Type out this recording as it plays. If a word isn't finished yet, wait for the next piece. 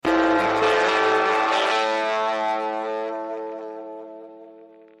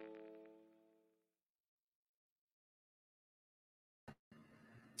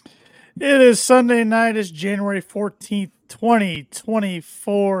It is Sunday night. It's January 14th,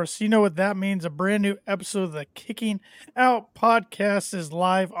 2024. So you know what that means. A brand new episode of the Kicking Out Podcast is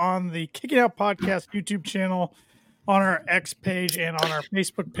live on the Kicking Out Podcast YouTube channel, on our X page, and on our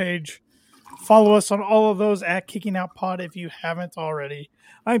Facebook page. Follow us on all of those at Kicking Out Pod if you haven't already.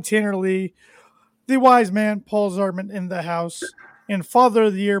 I'm Tanner Lee, the wise man, Paul Zartman in the house, and Father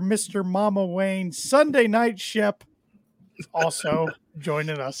of the Year, Mr. Mama Wayne. Sunday night Shep also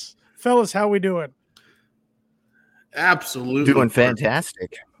joining us. Fellas, how we doing? Absolutely doing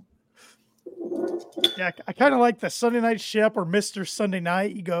fantastic. Yeah, I kind of like the Sunday Night Shep or Mr. Sunday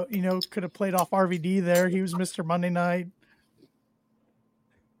Night. Could have played off RVD there. He was Mr. Monday Night.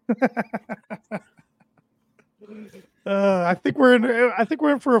 I think we're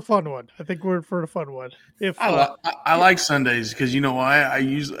in for a fun one. If I like Sundays because you know why?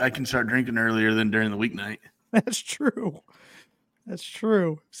 I can start drinking earlier than during the weeknight. That's true.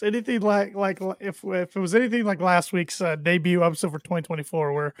 It's anything like if it was anything like last week's debut episode for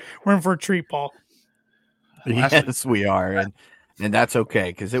 2024, we're in for a treat, Paul. Yes, we are, and that's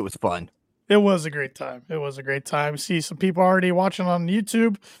okay because it was fun. It was a great time. See some people already watching on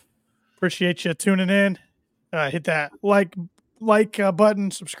YouTube. Appreciate you tuning in. Hit that like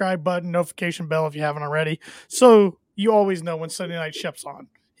button, subscribe button, notification bell if you haven't already, so you always know when Sunday Night Shep's on.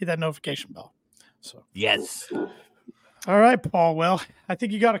 Hit that notification bell. So yes. All right, Paul. Well, I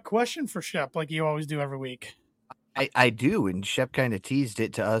think you got a question for Shep, like you always do every week. I do, and Shep kind of teased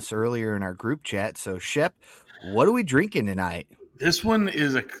it to us earlier in our group chat. So, Shep, what are we drinking tonight? This one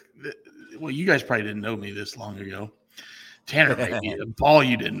is well, you guys probably didn't know me this long ago. Tanner, maybe. Paul,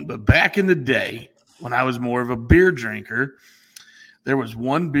 you didn't. But back in the day, when I was more of a beer drinker, there was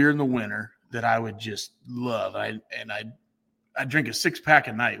one beer in the winter that I would just love. I'd drink a 6-pack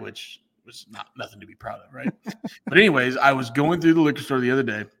a night, which was nothing to be proud of, right? But anyways, I was going through the liquor store the other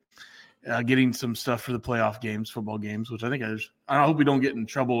day, getting some stuff for the playoff games, football games, which I hope we don't get in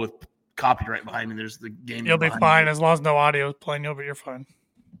trouble with copyright behind me. There's the game. You'll be fine as long as no audio is playing. You're fine.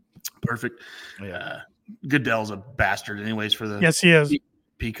 Perfect. Goodell's a bastard anyways for the yes, he is.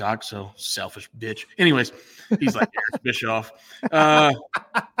 Peacock, so selfish bitch. Anyways, he's like Eric Bischoff. But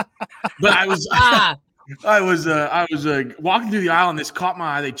I was walking through the aisle and this caught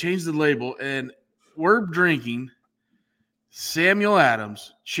my eye. They changed the label and we're drinking Samuel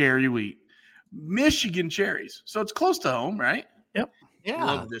Adams cherry wheat, Michigan cherries. So it's close to home, right? Yep. Yeah.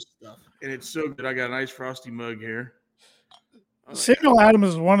 I love this stuff. And it's so good. I got a nice frosty mug here. Samuel Adams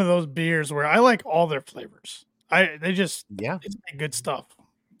is one of those beers where I like all their flavors. It's good stuff.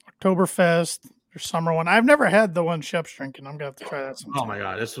 Oktoberfest or summer one. I've never had the one Shep's drinking. I'm gonna have to try that sometime. Oh my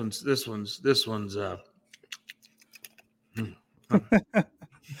god, this one's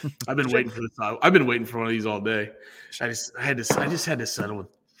I've been waiting for this. I've been waiting for one of these all day. I just had to settle with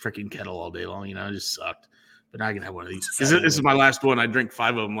freaking kettle all day long. It just sucked. But now I can have one of these. This is my last one. I drank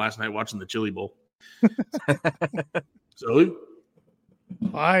 5 of them last night watching the Chili Bowl. So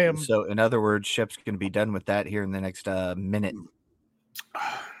I am. So in other words, Shep's going to be done with that here in the next minute.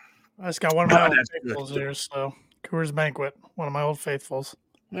 I just got one of my old faithfuls here. So Coors Banquet, one of my old faithfuls.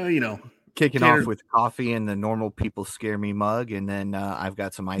 Well, kicking off with coffee in the normal people scare me mug, and then I've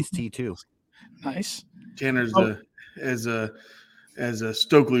got some iced tea too. Nice. Tanner's as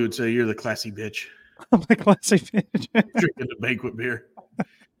Stokely would say, you're the classy bitch. I'm the classy bitch. Drinking the banquet beer.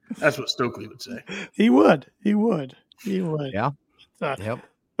 That's what Stokely would say. He would. Yeah. Yep.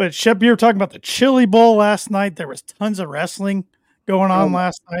 But Shep, you were talking about the Chili Bowl last night. There was tons of wrestling going on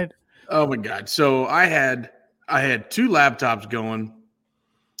last night. Oh my God. So I had 2 laptops going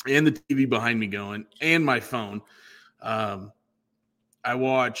and the TV behind me going and my phone. I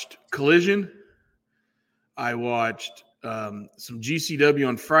watched Collision. I watched some GCW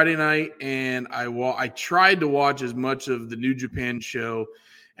on Friday night, and I tried to watch as much of the New Japan show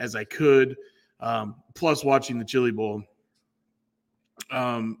as I could, plus watching the Chili Bowl.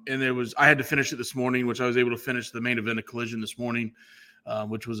 And I had to finish it this morning, which I was able to finish the main event of Collision this morning,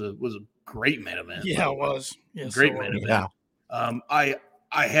 which was a great main event. Yeah, it was. Yes, great main event. Yeah.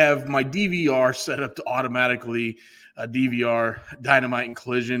 I have my DVR set up to automatically DVR Dynamite and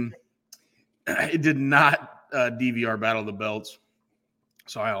Collision. It did not DVR Battle of the Belts,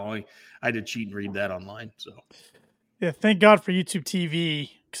 so I had to cheat and read that online. So, yeah, thank God for YouTube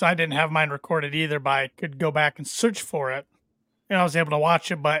TV because I didn't have mine recorded either. But I could go back and search for it, and I was able to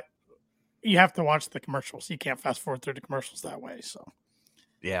watch it. But you have to watch the commercials. You can't fast forward through the commercials that way. So,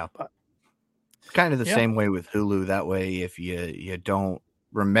 yeah, but kind of the same way with Hulu. That way, if you don't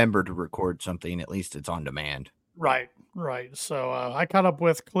remember to record something, at least it's on demand. Right. So I caught up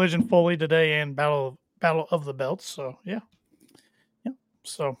with Collision fully today and Battle of the Belts. So yeah.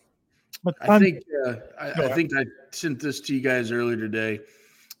 So But I think I sent this to you guys earlier today.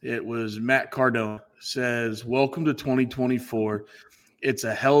 It was Matt Cardone says, "Welcome to 2024. It's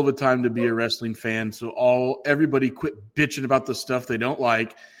a hell of a time to be a wrestling fan. So everybody quit bitching about the stuff they don't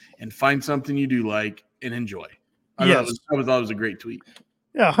like and find something you do like and enjoy." I thought it was a great tweet.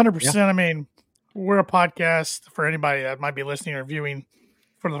 Yeah, 100%. Yeah. I mean, we're a podcast for anybody that might be listening or viewing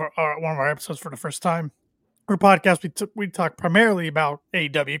for one of our episodes for the first time. We're a podcast. We talk primarily about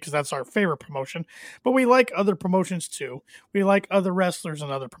AEW because that's our favorite promotion, but we like other promotions too. We like other wrestlers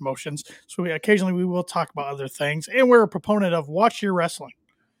and other promotions. So occasionally we will talk about other things, and we're a proponent of watch your wrestling.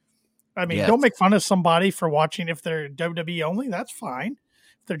 I mean, Don't make fun of somebody for watching if they're WWE only. That's fine.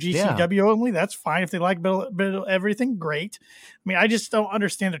 If they're GCW only, that's fine. If they like a bit of everything, great. I mean, I just don't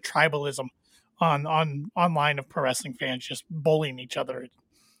understand the tribalism on online of pro wrestling fans just bullying each other.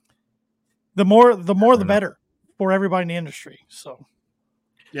 The more the better for everybody in the industry. So,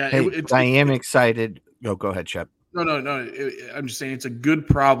 yeah, I am excited. Go ahead, Shep. No. I'm just saying it's a good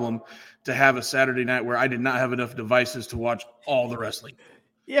problem to have a Saturday night where I did not have enough devices to watch all the wrestling.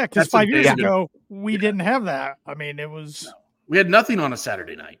 Yeah, because 5 years ago we didn't have that. I mean, it was we had nothing on a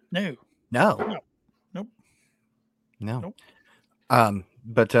Saturday night. No. Nope.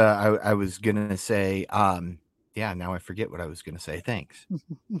 But I was gonna say, now I forget what I was gonna say. Thanks.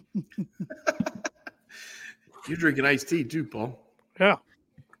 You're drinking iced tea too, Paul. Yeah.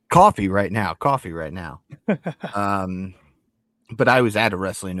 Coffee right now. But I was at a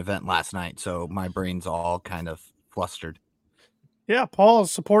wrestling event last night, so my brain's all kind of flustered. Yeah, Paul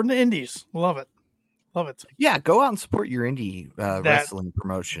is supporting the indies. Love it. Yeah, go out and support your indie wrestling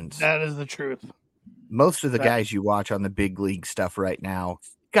promotions. That is the truth. Most of the guys you watch on the big league stuff right now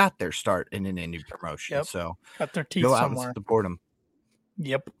got their start in an indie promotion. So got their teeth go out somewhere. And support them.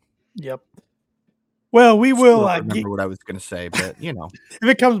 Yep. Well, we will. I remember what I was going to say, but if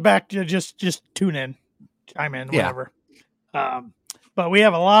it comes back, just tune in, chime in, whatever. Yeah. But we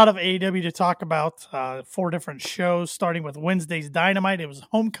have a lot of AEW to talk about. 4 different shows, starting with Wednesday's Dynamite. It was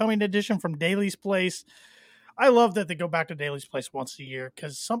Homecoming Edition from Daly's Place. I love that they go back to Daly's Place once a year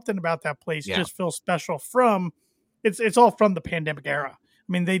because something about that place just feels special. It's all from the pandemic era. I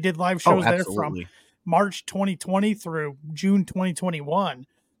mean, they did live shows there from March 2020 through June 2021.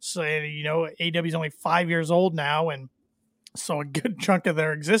 So, AEW is only 5 years old now, and so a good chunk of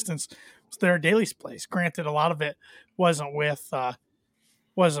their existence was their Daly's Place. Granted, a lot of it wasn't with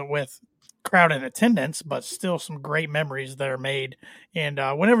crowd in attendance, but still some great memories that are made. And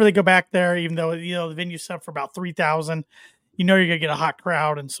whenever they go back there, even though the venue's set up for about 3,000, you're gonna get a hot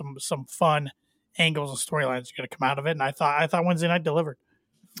crowd and some fun angles and storylines are gonna come out of it. And I thought Wednesday night delivered.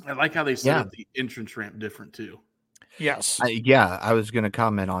 I like how they set up the entrance ramp different too. Yes. I was going to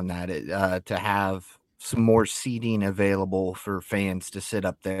comment on that. To have some more seating available for fans to sit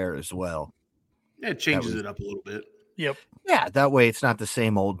up there as well. Yeah, it changes it up a little bit. Yep. Yeah, that way it's not the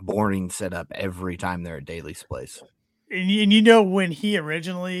same old boring setup every time they're at Daly's Place. And when he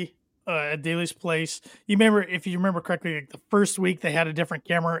originally at Daly's Place, if you remember correctly, like the first week they had a different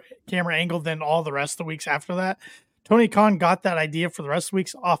camera angle than all the rest of the weeks after that. Tony Khan got that idea for the rest of the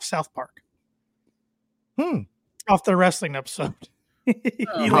weeks off South Park. Off the wrestling episode. He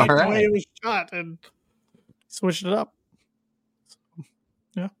liked the way it was shot and switched it up. So,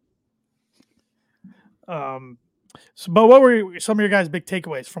 yeah. But what were some of your guys' big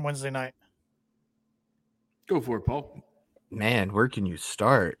takeaways from Wednesday night? Go for it, Paul. Man, where can you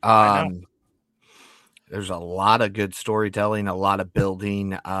start? There's a lot of good storytelling, a lot of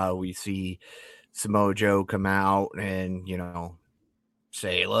building. We see Samoa Joe come out and,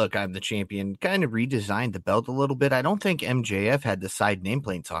 say, look, I'm the champion, kind of redesigned the belt a little bit. I don't think MJF had the side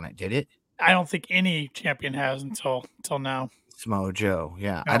nameplates on it, did it? I don't think any champion has until now. Samoa Joe,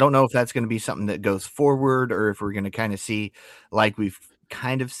 yeah. I don't know if that's going to be something that goes forward or if we're going to kind of see, like we've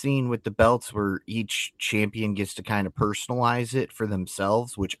kind of seen with the belts, where each champion gets to kind of personalize it for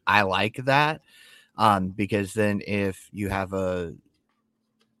themselves, which I like that. Because then if you have a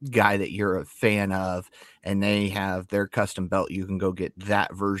guy that you're a fan of and they have their custom belt, you can go get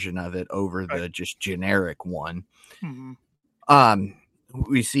that version of it over the just generic one.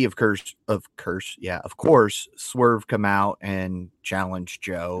 We see of course Swerve come out and challenge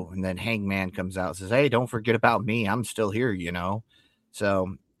Joe, and then Hangman comes out and says, hey, don't forget about me, I'm still here,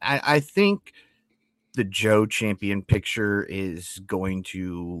 so I think the Joe champion picture is going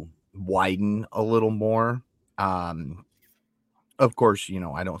to widen a little more. Of course,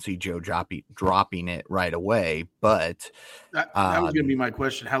 I don't see Joe dropping it right away, but that was going to be my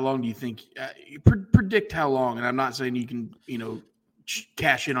question. How long do you think? Predict how long? And I'm not saying you can,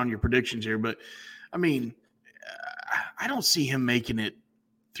 cash in on your predictions here, but I mean, I don't see him making it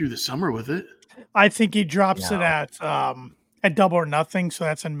through the summer with it. I think he drops No. it at Double or Nothing, so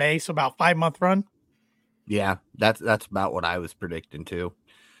that's in May, so about 5-month run. Yeah, that's about what I was predicting too.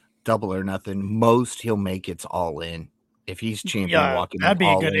 Double or Nothing. Most he'll make it's All In. If he's champion walking that'd be a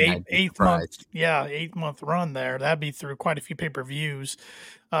All good In, I'd be eighth month. surprised. Yeah, 8-month run there. That'd be through quite a few pay-per-views.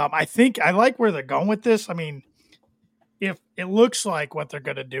 I think I like where they're going with this. I mean, if it looks like what they're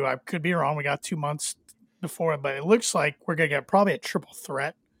going to do, I could be wrong. We got 2 months before it, but it looks like we're going to get probably a triple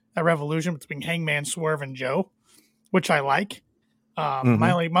threat at Revolution between Hangman, Swerve, and Joe, which I like.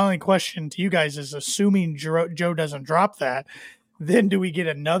 My only question to you guys is, assuming Joe doesn't drop that, then do we get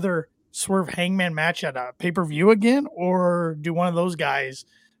another Swerve Hangman match at a pay-per-view again, or do one of those guys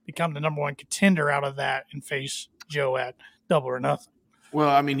become the number one contender out of that and face Joe at Double or Nothing? Well,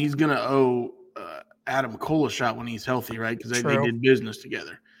 I mean, he's going to owe Adam Cole a shot when he's healthy, right? Because they did business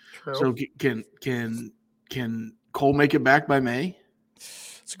together. True. So can Cole make it back by May?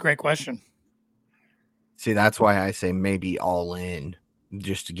 It's a great question. See, that's why I say maybe All In,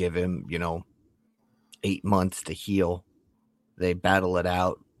 just to give him, 8 months to heal. They battle it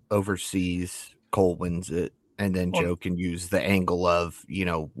out overseas. Cole wins it. And then Joe can use the angle of,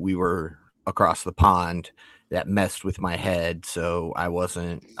 we were across the pond. That messed with my head, so I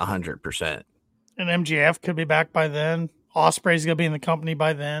wasn't 100%. And MJF could be back by then. Ospreay's going to be in the company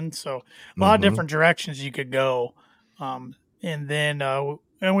by then. So a lot of different directions you could go. And then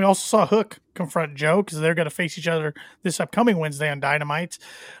and we also saw Hook confront Joe because they're going to face each other this upcoming Wednesday on Dynamite.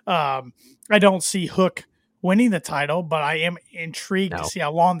 I don't see Hook winning the title, but I am intrigued to see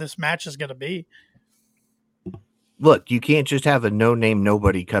how long this match is going to be. Look, you can't just have a no-name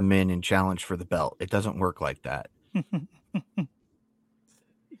nobody come in and challenge for the belt. It doesn't work like that.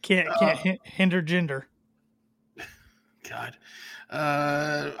 Can't hinder gender. God.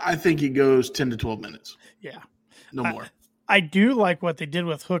 I think it goes 10 to 12 minutes. Yeah. No more. I do like what they did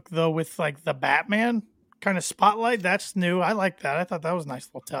with Hook, though, with like the Batman kind of spotlight. That's new. I like that. I thought that was a nice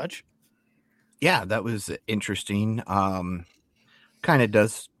little touch. Yeah, that was interesting. Kind of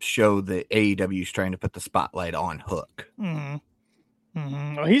does show that AEW is trying to put the spotlight on Hook. Well,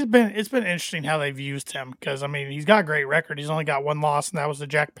 it's been interesting how they've used him because, I mean, he's got a great record. He's only got one loss, and that was to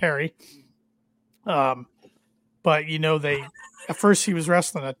Jack Perry. But, at first he was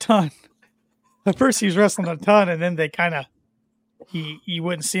wrestling a ton. And then they kind of, you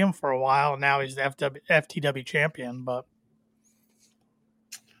wouldn't see him for a while, and now he's the FTW champion. But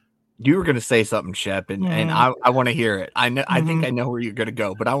you were going to say something, Shep, and I want to hear it. I know. I think I know where you're going to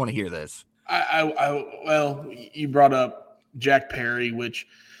go, but I want to hear this. Well, you brought up Jack Perry, which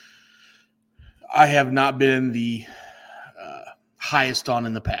I have not been the highest on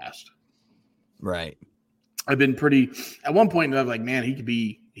in the past. Right. I've been at one point I was like, man, he could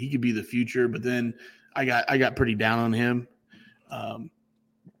be the future, but then I got pretty down on him.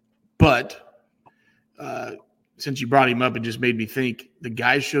 But since you brought him up, it just made me think the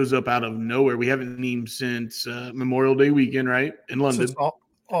guy shows up out of nowhere. We haven't seen him since Memorial Day weekend, right? In London. Yep.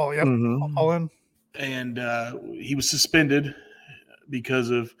 All in. And he was suspended because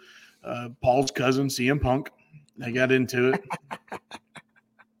of Paul's cousin, CM Punk. They got into it.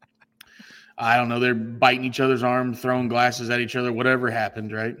 I don't know. They're biting each other's arm, throwing glasses at each other, whatever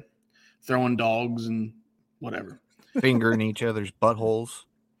happened, right? Throwing dogs and whatever. Fingering each other's buttholes.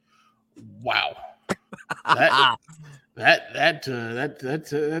 Wow. That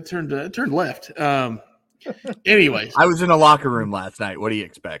turned left. Anyways. I was in a locker room last night. What do you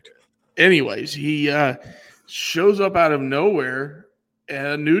expect? Anyways, he shows up out of nowhere at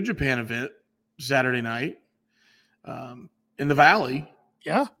a New Japan event Saturday night in the Valley.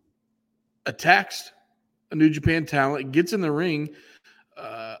 Yeah. Attacks a New Japan talent, gets in the ring,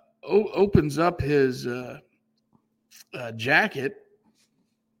 opens up his jacket,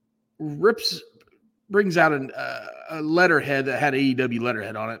 brings out a letterhead that had AEW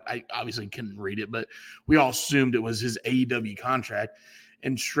letterhead on it. I obviously couldn't read it, but we all assumed it was his AEW contract,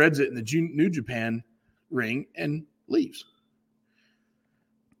 and shreds it in the New Japan ring and leaves.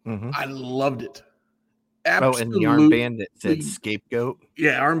 I loved it. Absolutely. Oh, and the armband that said scapegoat.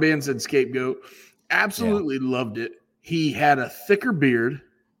 Yeah, armband said scapegoat. Absolutely loved it. He had a thicker beard.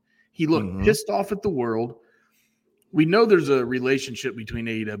 He looked pissed off at the world. We know there's a relationship between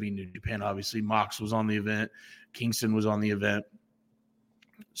AEW and New Japan. Obviously, Mox was on the event. Kingston was on the event.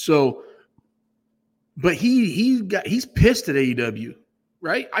 So, but he's pissed at AEW,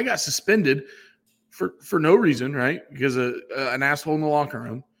 right? I got suspended for no reason, right? Because an asshole in the locker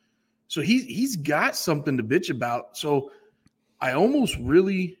room. So he's got something to bitch about. So I almost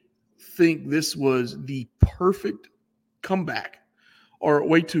really think this was the perfect comeback or a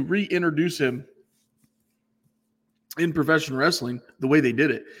way to reintroduce him in professional wrestling the way they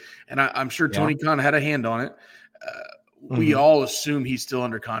did it. And I'm sure Tony Khan had a hand on it. We all assume he's still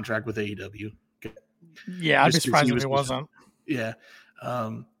under contract with AEW. Yeah, I'd be surprised if he wasn't. Yeah.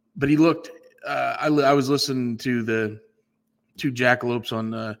 But he looked I was listening to the two jackalopes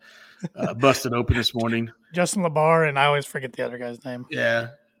on Busted Open this morning. Justin LaBar, and I always forget the other guy's name. Yeah.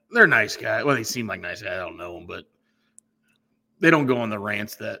 They're nice guys. Well, they seem like nice guys. I don't know them, but they don't go on the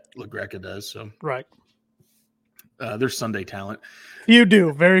rants that LaGreca does. So right. They're Sunday talent. Few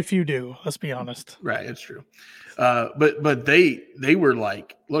do. Very few do. Let's be honest. Right. It's true. But they were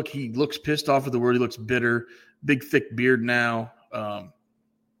like, look, he looks pissed off at the word. He looks bitter, big, thick beard now.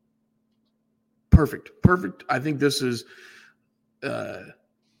 Perfect. I think this is,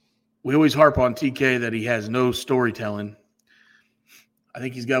 we always harp on TK that he has no storytelling. I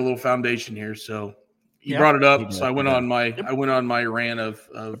think he's got a little foundation here. So you brought it up. So I went on my rant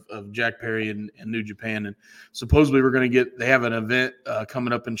of Jack Perry and New Japan. And supposedly they have an event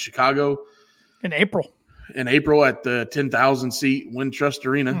coming up in Chicago in April at the 10,000 seat Wintrust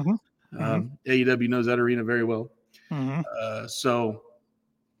Arena. AEW knows that arena very well. So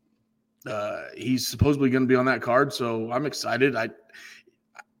he's supposedly going to be on that card. So I'm excited. I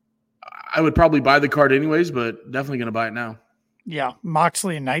would probably buy the card anyways, but definitely going to buy it now. Yeah.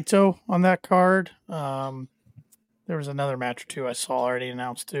 Moxley and Naito on that card. There was another match or two I saw already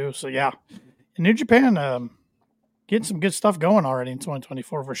announced too. So yeah, in New Japan, getting some good stuff going already in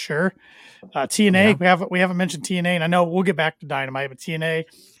 2024 for sure. TNA, we haven't mentioned TNA, and I know we'll get back to Dynamite, but TNA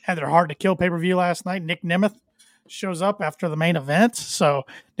had their Hard to Kill pay-per-view last night. Nick Nemeth shows up after the main event. So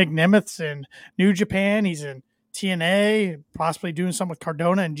Nick Nemeth's in New Japan. He's in TNA, possibly doing something with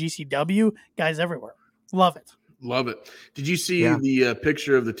Cardona and GCW. Guys everywhere. Love it. Love it. Did you see the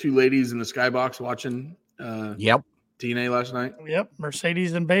picture of the two ladies in the skybox watching TNA last night? Yep.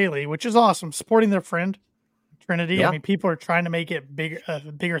 Mercedes and Bailey, which is awesome. Supporting their friend Trinity. Yep. I mean, people are trying to make it a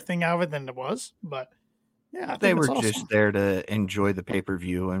bigger thing out of it than it was, but yeah, they were just there to enjoy the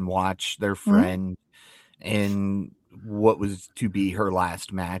pay-per-view and watch their friend in what was to be her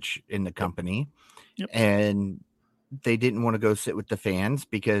last match in the company. Yep. And they didn't want to go sit with the fans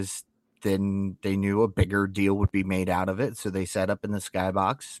because then they knew a bigger deal would be made out of it. So they sat up in the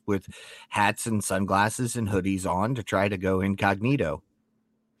skybox with hats and sunglasses and hoodies on to try to go incognito.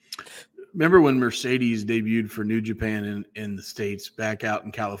 Remember when Mercedes debuted for New Japan in the States back out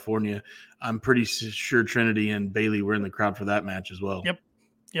in California? I'm pretty sure Trinity and Bailey were in the crowd for that match as well.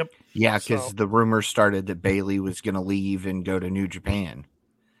 Yep. Yeah, because the rumors started that Bailey was going to leave and go to New Japan.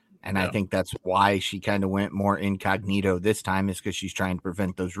 And I think that's why she kind of went more incognito this time, is because she's trying to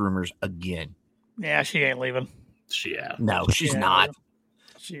prevent those rumors again. Yeah, she ain't leaving. No, she's not.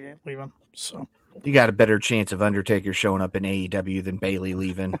 She ain't leaving. So you got a better chance of Undertaker showing up in AEW than Bailey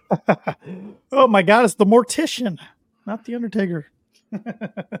leaving. Oh my God, it's the Mortician, not the Undertaker. I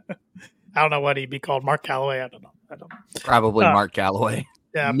don't know what he'd be called. Mark Calloway. I don't know. Probably Mark Calloway.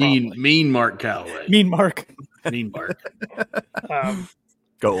 Yeah, mean Mark Calloway. Mean Mark. Mean Mark.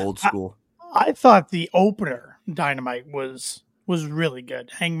 Go old school. I thought the opener Dynamite was really good.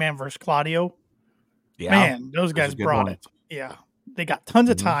 Hangman versus Claudio. Yeah, man, those guys brought it. Yeah, they got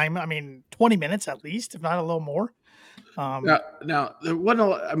tons of time. I mean, 20 minutes at least, if not a little more. Now there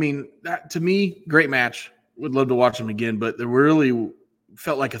wasn't. I mean, that to me, great match. Would love to watch them again, but they really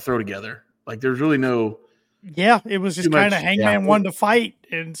felt like a throw together. Like there's really no. Yeah, it was just kind of Hangman wanted to fight,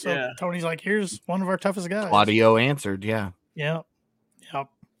 and so Tony's like, "Here's one of our toughest guys." Claudio answered, yeah.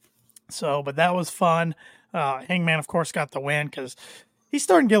 So, but that was fun. Hangman, of course, got the win because he's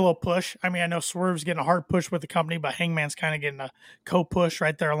starting to get a little push. I mean, I know Swerve's getting a hard push with the company, but Hangman's kind of getting a co-push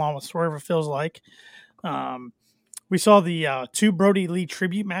right there along with Swerve, it feels like. We saw the two Brody Lee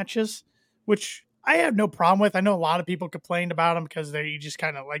tribute matches, which I have no problem with. I know a lot of people complained about them because they just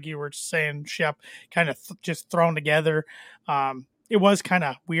kind of, like you were saying, Shep, kind of just thrown together. It was kind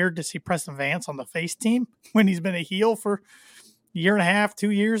of weird to see Preston Vance on the face team when he's been a heel for a year and a half,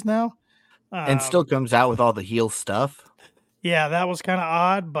 2 years now. And still comes out with all the heel stuff. Yeah, that was kind of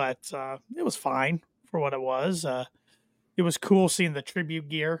odd, but it was fine for what it was. It was cool seeing the tribute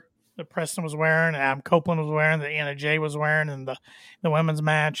gear that Preston was wearing, and Adam Copeland was wearing, that Anna Jay was wearing in the women's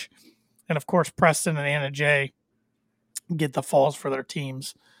match. And, of course, Preston and Anna Jay get the falls for their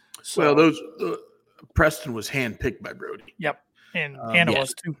teams. So, well, Preston was handpicked by Brody. Yep, and Anna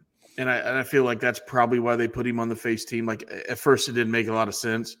was too. And I feel like that's probably why they put him on the face team. Like, at first it didn't make a lot of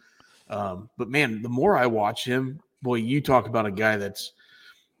sense. But, man, the more I watch him, boy, you talk about a guy that's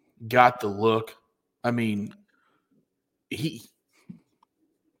got the look. I mean, we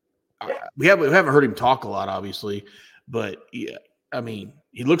haven't heard him talk a lot, obviously. But, yeah, I mean,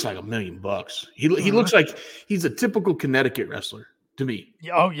 he looks like $1 million. He looks like he's a typical Connecticut wrestler to me.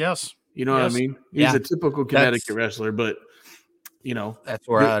 Oh, yes. You know what I mean? He's a typical Connecticut wrestler, but that's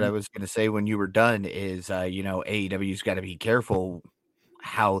where I was going to say when you were done is, AEW's got to be careful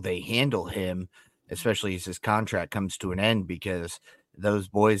how they handle him, especially as his contract comes to an end, because those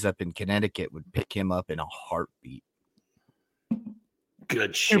boys up in Connecticut would pick him up in a heartbeat.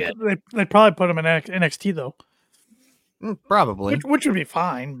 Good shit. They'd probably put him in NXT though. Probably, which would be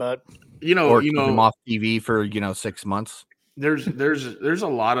fine, but or keep him off TV for 6 months. There's a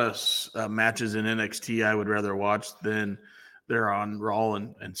lot of matches in NXT I would rather watch than they're on Raw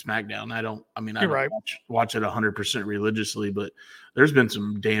and SmackDown. I don't watch it 100% religiously, but there's been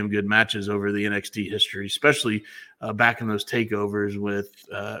some damn good matches over the NXT history, especially back in those takeovers with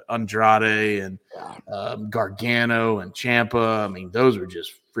Andrade and Gargano and Ciampa. I mean, those were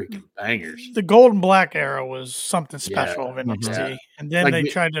just freaking bangers. The Gold and Black era was something special of NXT, and then they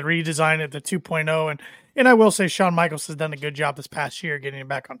tried to redesign it to 2.0, and I will say Shawn Michaels has done a good job this past year getting it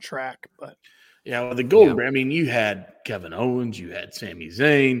back on track, but. Yeah, well, the Gold. I mean, you had Kevin Owens, you had Sami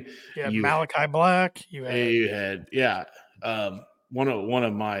Zayn, you had Malachi Black, you had one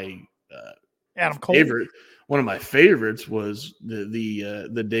of my Adam Cole. One of my favorites was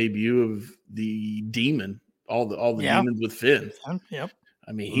the debut of the Demon, all the demons with Finn. Yep.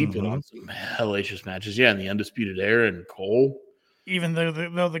 I mean, he put on some hellacious matches. Yeah, and the Undisputed Era and Cole. Even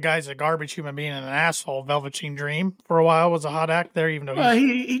though the guy's a garbage human being and an asshole, Velveteen Dream for a while was a hot act there. Even though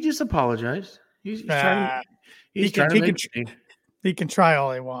he just apologized. He's trying to he can try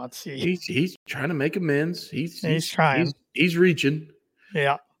all he wants. He's trying to make amends. He's trying. He's reaching.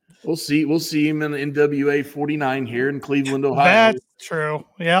 Yeah. We'll see him in the NWA 49 here in Cleveland, Ohio. That's true.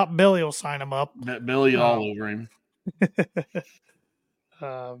 Yeah, Billy will sign him up. Billy all over him.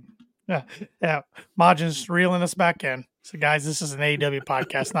 Yeah. Majin's reeling us back in. So, guys, this is an AEW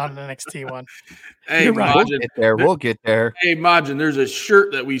podcast, not an NXT one. Hey, You're right. Majin, we'll get there. Hey, Majin, there's a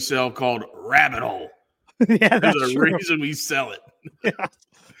shirt that we sell called Rabbit Hole. Yeah, that's There's a reason we sell it.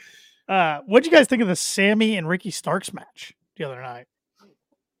 Yeah. What'd you guys think of the Sammy and Ricky Starks match the other night?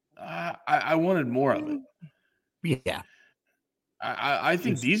 I wanted more of it. Yeah. I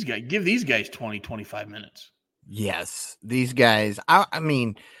think give these guys 20, 25 minutes. Yes. These guys, I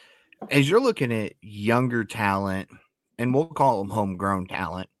mean, as you're looking at younger talent, and we'll call them homegrown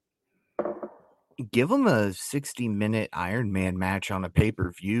talent, give them a 60-minute Iron Man match on a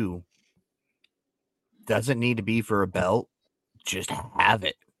pay-per-view. Doesn't need to be for a belt. Just have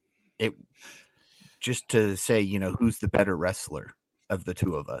it. Just to say, who's the better wrestler of the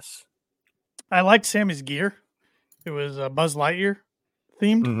two of us. I liked Sammy's gear. It was Buzz Lightyear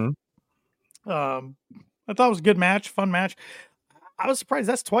themed. Mm-hmm. I thought it was a good match, fun match. I was surprised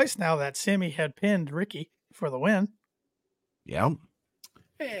that's twice now that Sammy had pinned Ricky for the win. Yeah.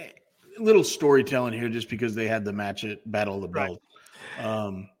 A little storytelling here just because they had the match at Battle of the Belt.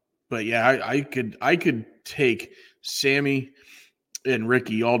 Right. But yeah, I could take Sammy and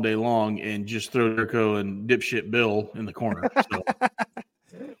Ricky all day long and just throw Jericho and dipshit Bill in the corner. So.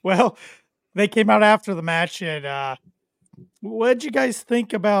 Well, they came out after the match, and what did you guys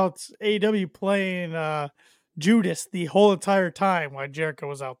think about AEW playing Judas the whole entire time while Jericho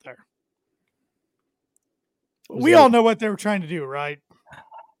was out there? We all know what they were trying to do, right?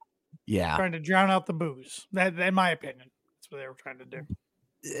 Yeah. Trying to drown out the booze. That, in my opinion, that's what they were trying to do.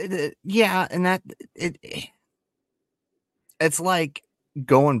 Yeah, and it's like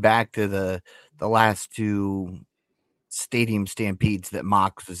going back to the last two Stadium Stampedes that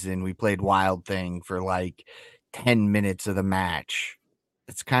Mox was in. We played Wild Thing for like 10 minutes of the match.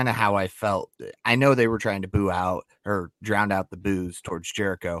 It's kind of how I felt. I know they were trying to boo out or drown out the booze towards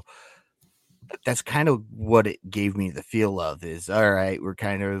Jericho. That's kind of what it gave me the feel of is, all right, we're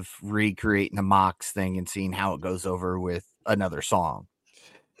kind of recreating the Mox thing and seeing how it goes over with another song.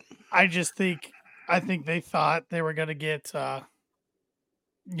 I think they thought they were going to get,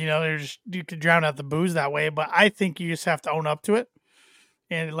 you could drown out the booze that way, but I think you just have to own up to it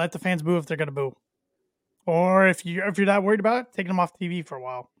and let the fans boo if they're going to boo. Or if you're not worried about it, taking them off TV for a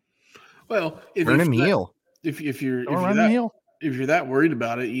while. Well, if you're that worried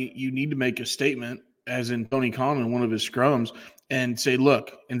about it, you need to make a statement, as in Tony Khan in one of his scrums, and say,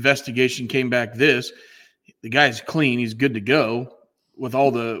 look, investigation came back this. The guy's clean. He's good to go. With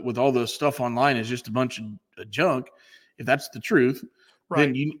all the stuff online is just a bunch of junk. If that's the truth,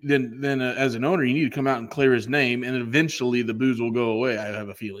 right. then as an owner, you need to come out and clear his name, and eventually the booze will go away. I have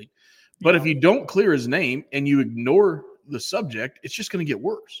a feeling. But if you don't clear his name and you ignore the subject, it's just going to get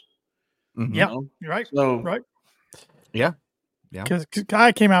worse. Mm-hmm. Yeah, you're right. So, right. Yeah. Yeah. Because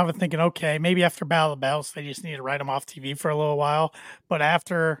I came out of it thinking, okay, maybe after Battle of the Belts, they just need to write them off TV for a little while. But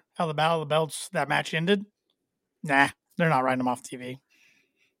after how the Battle of the Belts, that match ended, nah, they're not writing them off TV.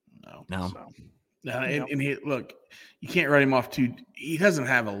 No. So, No, and he, look, you can't write him off too. He doesn't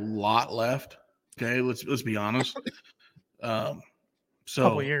have a lot left. Okay, let's be honest. So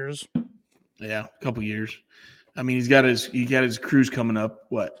couple years. Yeah, a couple years. I mean, he got his cruise coming up.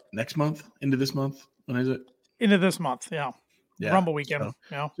 What, next month? Into this month? When is it? Into this month, yeah. Rumble weekend.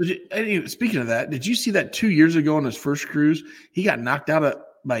 So, yeah. Anyway, speaking of that, did you see that 2 years ago on his first cruise? He got knocked out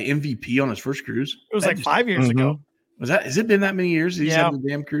by MVP on his first cruise. It was 5 years ago. Has it been that many years he's Yeah. had the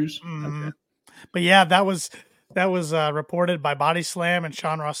damn cruise? Mhm. Okay. But yeah, that was reported by Body Slam, and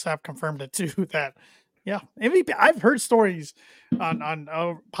Sean Ross Sapp confirmed it too. That MVP. I've heard stories on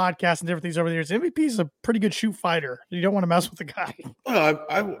podcasts and different things over the years. MVP is a pretty good shoot fighter. You don't want to mess with the guy.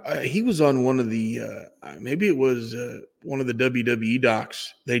 Well, he was on one of the maybe it was one of the WWE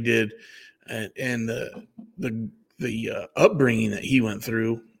docs they did, and the upbringing that he went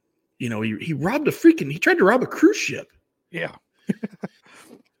through. You know, he tried to rob a cruise ship. Yeah.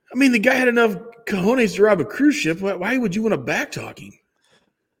 I mean, the guy had enough cojones to rob a cruise ship. Why would you want to backtalk him?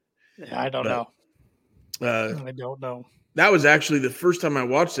 I don't know. I don't know. That was actually the first time I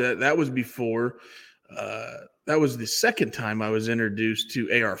watched that. That was before. That was the second time I was introduced to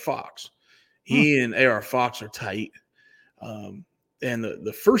AR Fox. He and AR Fox are tight. And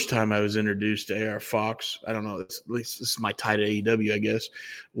the first time I was introduced to AR Fox, I don't know, at least this is my tie to AEW, I guess,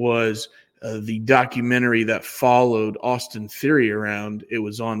 was the documentary that followed Austin Theory around. It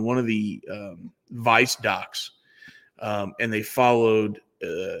was on one of the Vice docs, and they followed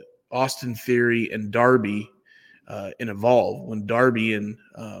Austin Theory and Darby in Evolve when Darby and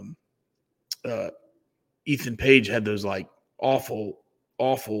Ethan Page had those like awful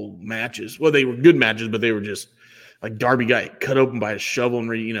matches. Well, they were good matches, but they were just like Darby got cut open by a shovel and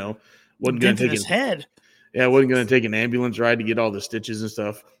wasn't going to take his head. Yeah, wasn't going to take an ambulance ride to get all the stitches and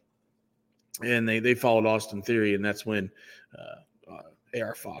stuff. And they followed Austin Theory, and that's when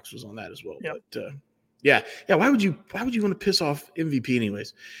AR Fox was on that as well. Yep. But yeah. Why would you want to piss off MVP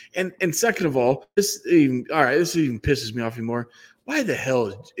anyways? And second of all, this even pisses me off anymore. Why the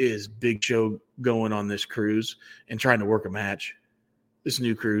hell is Big Show going on this cruise and trying to work a match? This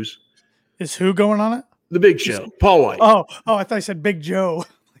new cruise. Is who going on it? The Big Show, Paul White. Oh, I thought you said Big Joe.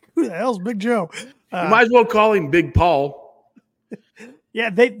 Who the hell's Big Joe? You might as well call him Big Paul. Yeah,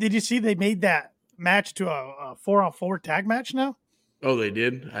 did you see they made that match to a 4-on-4 tag match now? Oh, they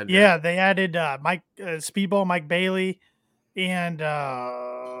did? Yeah, they added Speedball, Mike Bailey, and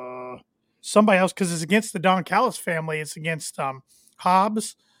somebody else because it's against the Don Callis family. It's against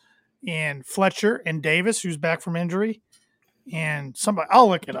Hobbs and Fletcher and Davis, who's back from injury, and somebody. I'll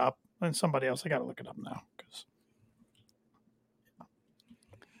look it up. And somebody else. I got to look it up now.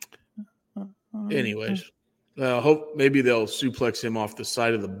 Anyways, hope maybe they'll suplex him off the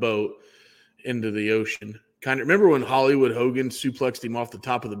side of the boat into the ocean. Kind of remember when Hollywood Hogan suplexed him off the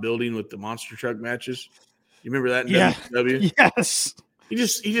top of the building with the monster truck matches? You remember that in WCW? Yes. He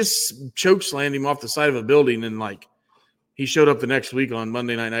just choke slammed him off the side of a building, and like he showed up the next week on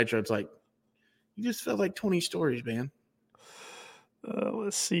Monday Night Nitro. It's like you just felt like 20 stories, man.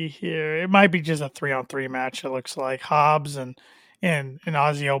 Let's see here. It might be just a 3-on-3 match. It looks like Hobbs and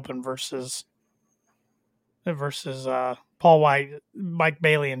Aussie Open versus Paul White, Mike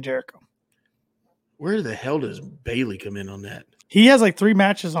Bailey, and Jericho. Where the hell does Bailey come in on that? He has like 3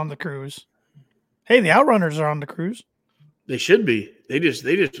 matches on the cruise. Hey, the Outrunners are on the cruise. They should be. They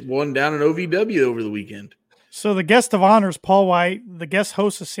just won down in OVW over the weekend. So the guest of honor is Paul White. The guest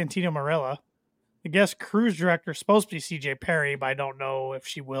host is Santino Marella. The guest cruise director is supposed to be CJ Perry, but I don't know if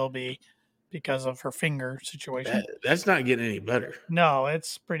she will be because of her finger situation. That's not getting any better. No,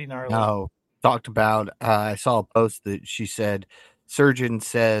 it's pretty gnarly. No, talked about, I saw a post that she said, surgeon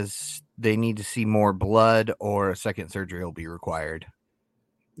says they need to see more blood or a second surgery will be required.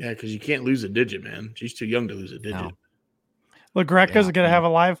 Yeah, because you can't lose a digit, man. She's too young to lose a digit. No. Look, Greca's going to have a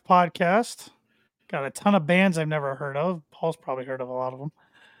live podcast. Got a ton of bands I've never heard of. Paul's probably heard of a lot of them.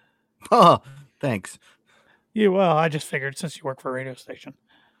 Oh, thanks. Yeah, well, I just figured since you work for a radio station.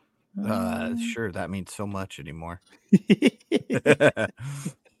 Sure, that means so much anymore.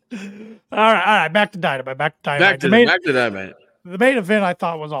 All right. Back to Dynamite. Back to Dynamite. The main event I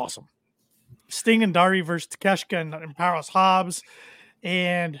thought was awesome. Sting and Darby versus Takeshita and Powerhouse Hobbs.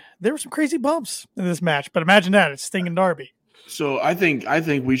 And there were some crazy bumps in this match. But imagine that. It's Sting and Darby. So I think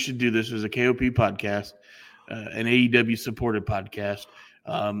we should do this as a KOP podcast, an AEW supported podcast.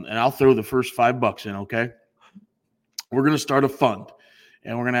 And I'll throw the first $5 in, okay? We're going to start a fund.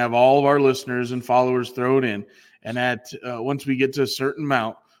 And we're going to have all of our listeners and followers throw it in. And at once we get to a certain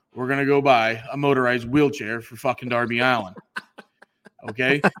amount, we're gonna go buy a motorized wheelchair for fucking Darby Allin.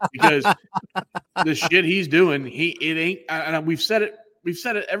 Okay, because the shit he's doing, it ain't. And we've said it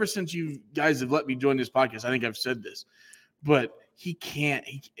ever since you guys have let me join this podcast. I think I've said this, but he can't.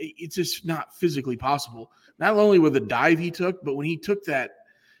 It's just not physically possible. Not only with the dive he took, but when he took that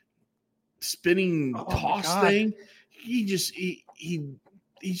spinning toss thing, he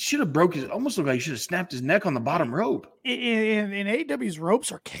should have broke his. Almost looked like he should have snapped his neck on the bottom rope. In AEW's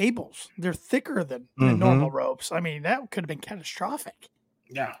ropes are cables. They're thicker than normal ropes. I mean, that could have been catastrophic.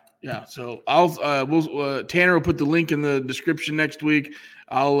 Yeah. So Tanner will put the link in the description next week.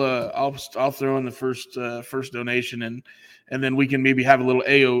 I'll throw in the first donation and then we can maybe have a little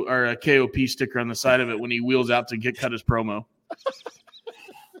AO or a KOP sticker on the side of it when he wheels out to cut his promo.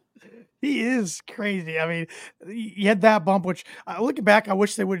 He is crazy. I mean, you had that bump, which looking back, I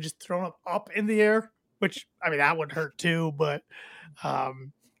wish they would have just thrown it up in the air, which, I mean, that would hurt too. But,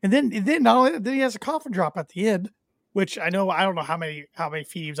 and then not only then he has a coffin drop at the end, which I don't know how many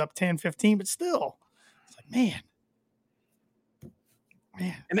feet he was up, 10, 15, but still, it's like, man.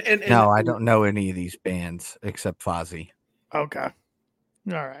 And no, I don't know any of these bands except Fozzy. Okay.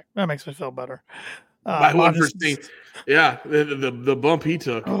 All right. That makes me feel better. My one first thing, yeah, the bump he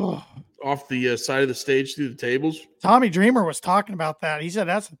took off the side of the stage through the tables. Tommy Dreamer was talking about that. He said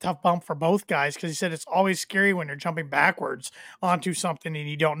that's a tough bump for both guys because he said it's always scary when you're jumping backwards onto something and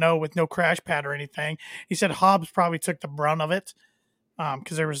you don't know with no crash pad or anything. He said Hobbs probably took the brunt of it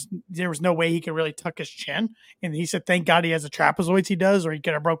because there was no way he could really tuck his chin. And he said, thank God he has the trapezoids he does, or he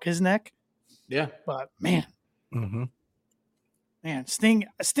could have broke his neck. Yeah, but man. Mm-hmm. Man, Sting,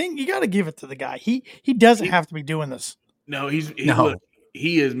 you got to give it to the guy. He doesn't have to be doing this. No,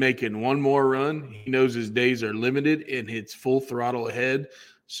 he is making one more run. He knows his days are limited and it's full throttle ahead.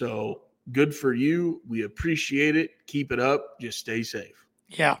 So good for you. We appreciate it. Keep it up. Just stay safe.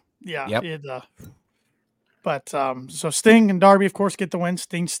 Yeah. Yep. So Sting and Darby, of course, get the win.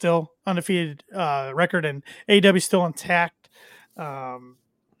 Sting's still undefeated record, and AEW still intact.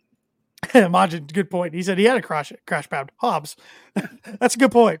 Majin, good point. He said he had a crash pad. Hobbs. That's a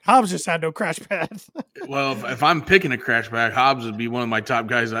good point. Hobbs just had no crash pad. Well, if I'm picking a crash pad, Hobbs would be one of my top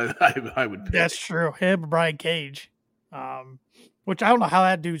guys I would pick. That's true. Him, Brian Cage. Which I don't know how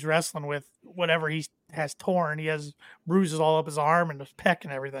that dude's wrestling with whatever he has torn. He has bruises all up his arm and his pec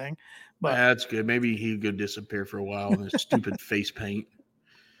and everything. But that's good. Maybe he could disappear for a while in his stupid face paint.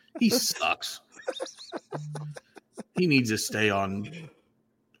 He sucks. He needs to stay on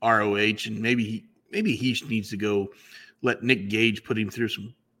ROH, and maybe he needs to go let Nick Gage put him through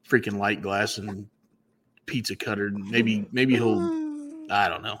some freaking light glass and pizza cutter. And maybe he'll, I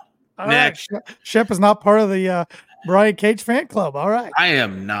don't know. All Next. right. Shep is not part of the Brian Cage fan club. All right. I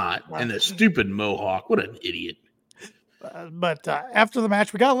am not. And the stupid mohawk. What an idiot. But after the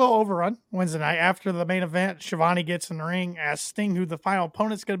match, we got a little overrun Wednesday night. After the main event, Shivani gets in the ring, asks Sting who the final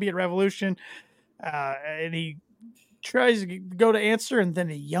opponent's going to be at Revolution. And he tries to go to answer, and then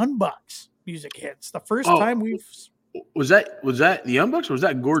the Young Bucks music hits. The first time we've was that the Young Bucks or was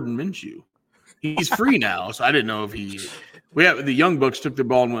that Gordon Minshew? He's free now, so I didn't know if the Young Bucks took the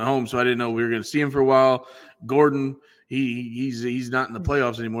ball and went home, so I didn't know we were going to see him for a while. Gordon, he's not in the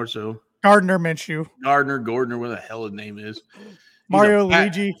playoffs anymore, so Gardner Minshew, Gordner, where the hell his name is, Mario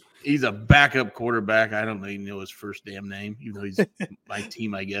Luigi. He's a backup quarterback. I don't even know his first damn name, even though he's my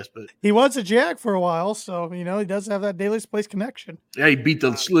team, I guess. But he was a Jag for a while, so he does have that Daily's Place connection. Yeah, he beat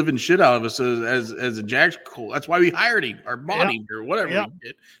the living shit out of us as a Jags. Cool. That's why we hired him or bought him or whatever. We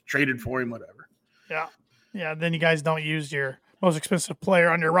did. Traded for him, whatever. Yeah. Then you guys don't use your most expensive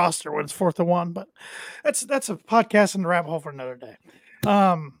player on your roster when it's 4th and 1, but that's a podcast in the rabbit hole for another day.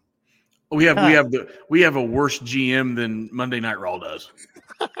 We have a worse GM than Monday Night Raw does.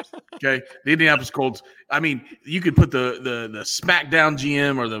 Okay, the Indianapolis Colts. I mean, you could put the SmackDown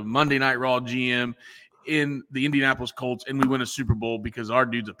GM or the Monday Night Raw GM in the Indianapolis Colts, and we win a Super Bowl because our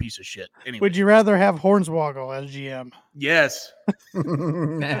dude's a piece of shit. Anyway, would you rather have Hornswoggle as GM? Yes.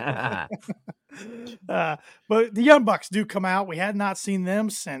 But the Young Bucks do come out. We had not seen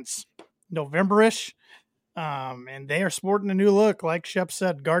them since November-ish. And they are sporting a new look, like Shep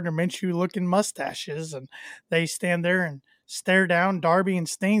said, Gardner Minshew looking mustaches, and they stand there and stare down Darby and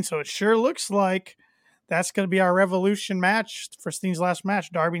Sting. So it sure looks like that's going to be our Revolution match for Sting's last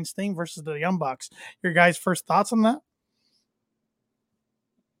match, Darby and Sting versus the Young Bucks. Your guys' first thoughts on that?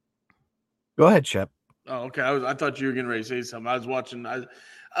 Go ahead, Shep. Oh, okay. I thought you were getting ready to say something. I was watching.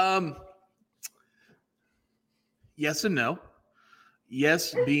 Yes and no.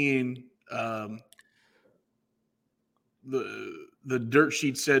 Yes, being the dirt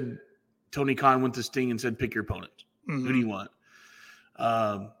sheet said Tony Khan went to Sting and said, "Pick your opponent. Mhm. Who do you want?"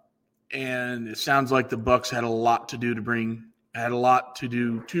 And it sounds like the Bucks had a lot to do to bring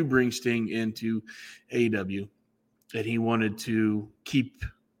Sting into AEW, and he wanted to keep,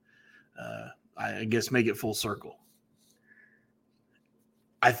 I guess, make it full circle.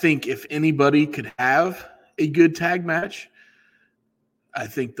 I think if anybody could have a good tag match, I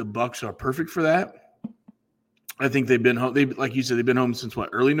think the Bucks are perfect for that. I think they've been home. Like you said, they've been home since what,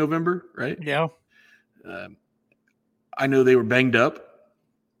 early November, right? Yeah. I know they were banged up,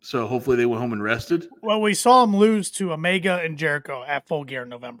 so hopefully they went home and rested. Well, we saw them lose to Omega and Jericho at Full Gear in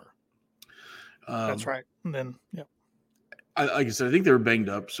November. That's right. And then, yeah. Like I said, I think they were banged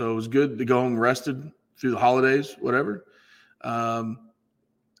up, so it was good to go home rested through the holidays, whatever.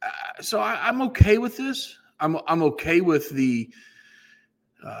 So I'm okay with this. I'm okay with the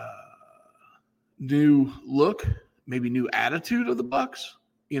new look, maybe new attitude of the Bucks.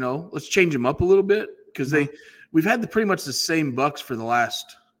 Let's change them up a little bit because we've had pretty much the same Bucks for the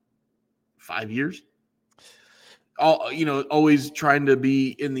last 5 years. Always trying to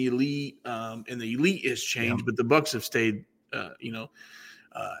be in the elite, and the elite is changed, but the Bucks have stayed,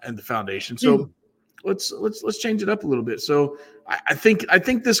 and the foundation. So let's change it up a little bit. So I think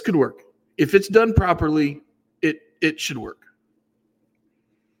this could work if it's done properly. It should work.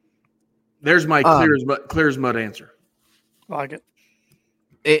 There's my clear as mud answer. I like it.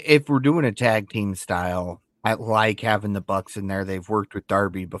 If we're doing a tag team style, I like having the Bucks in there. They've worked with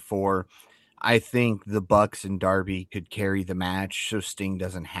Darby before. I think the Bucks and Darby could carry the match, so Sting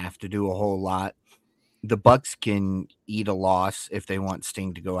doesn't have to do a whole lot. The Bucks can eat a loss if they want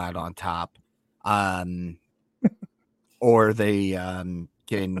Sting to go out on top, or they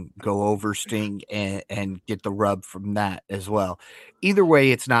can go over Sting and get the rub from that as well. Either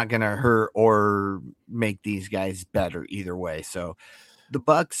way, it's not going to hurt or make these guys better either way. So the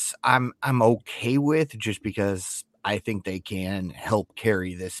Bucks, I'm okay with, just because I think they can help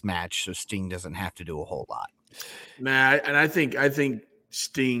carry this match, so Sting doesn't have to do a whole lot. Nah, and I think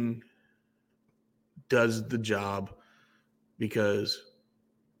Sting does the job because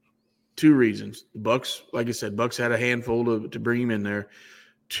 2 reasons. The Bucks, like I said, Bucks had a handful to bring him in there.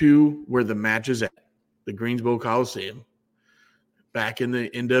 2, where the match is at, the Greensboro Coliseum, back in the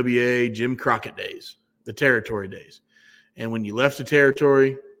NWA Jim Crockett days, the territory days. And when you left the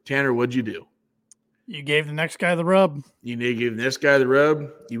territory, Tanner, what'd you do? You gave the next guy the rub. You gave the next guy the rub.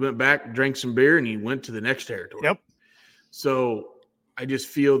 You went back, drank some beer, and you went to the next territory. Yep. So I just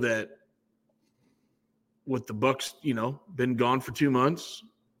feel that with the Bucks, been gone for 2 months,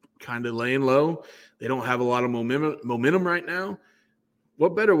 kind of laying low. They don't have a lot of momentum right now.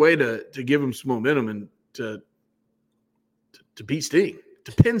 What better way to give them some momentum and to beat Sting,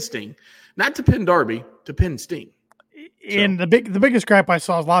 to pin Sting, not to pin Darby, to pin Sting. And the biggest gripe I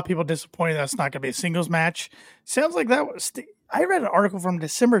saw is a lot of people disappointed that's not going to be a singles match. Sounds like that was I read an article from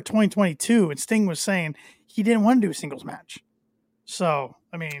December 2022, and Sting was saying he didn't want to do a singles match. So,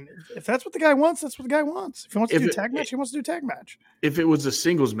 I mean, if that's what the guy wants, that's what the guy wants. If he wants to do a tag match, he wants to do a tag match. If it was a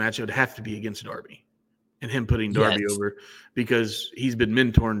singles match, it would have to be against Darby and him putting Darby over, because he's been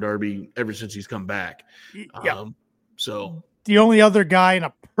mentoring Darby ever since he's come back. Yeah. So the only other guy in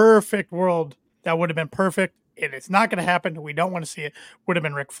a perfect world that would have been perfect, and it's not going to happen, we don't want to see it, would have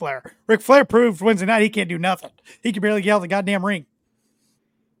been Ric Flair. Ric Flair proved Wednesday night he can't do nothing. He can barely get out of the goddamn ring.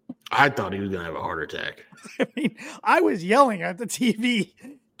 I thought he was going to have a heart attack. I mean, I was yelling at the TV,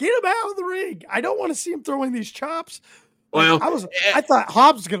 get him out of the ring. I don't want to see him throwing these chops. Well, I thought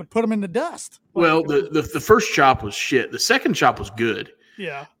Hobbs was going to put him in the dust. Well, the first chop was shit. The second chop was good.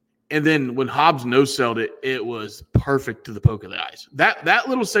 Yeah. And then when Hobbs no-selled it, it was perfect to the poke of the eyes. That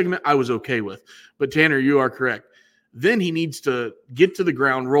little segment I was okay with. But Tanner, you are correct. Then he needs to get to the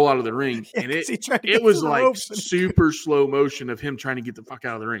ground, roll out of the ring, and it was like super slow motion of him trying to get the fuck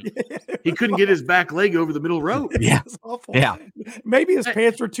out of the ring. He couldn't get his back leg over the middle rope. Yeah, awful. Yeah. Maybe his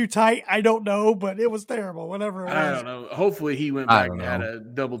pants were too tight. I don't know, but it was terrible. Whatever. I don't know. Hopefully, he went back and had a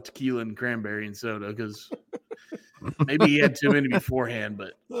double tequila and cranberry and soda, because maybe he had too many beforehand.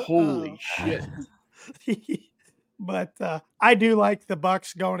 But holy shit. But I do like the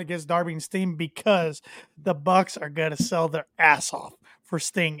Bucks going against Darby and Sting, because the Bucks are going to sell their ass off for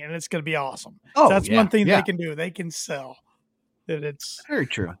Sting, and it's going to be awesome. Oh, that's one thing they can do. They can sell. That it's very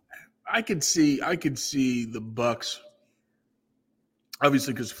true. I could see the Bucks,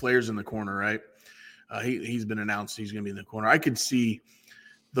 obviously, because Flair's in the corner, right? He's been announced he's going to be in the corner. I could see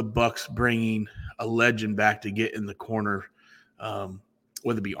the Bucks bringing a legend back to get in the corner,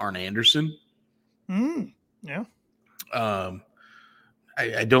 whether it be Arn Anderson. Yeah.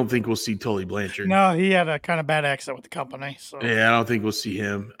 I don't think we'll see Tully Blanchard. No, he had a kind of bad accident with the company. So Yeah, I don't think we'll see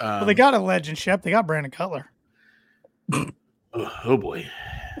him. well, they got a legend, Shep. They got Brandon Cutler. Oh boy.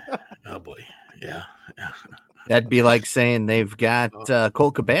 Oh boy. Yeah. That'd be like saying they've got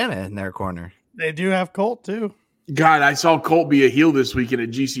Colt Cabana in their corner. They do have Colt too. God, I saw Colt be a heel this weekend at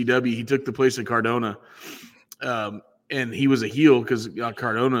GCW. He took the place of Cardona. And he was a heel because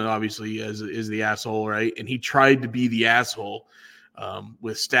Cardona obviously is the asshole, right? And he tried to be the asshole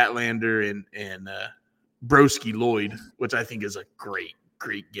with Statlander and Broski Lloyd, which I think is a great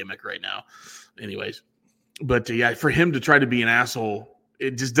gimmick right now. Anyways, but yeah, for him to try to be an asshole,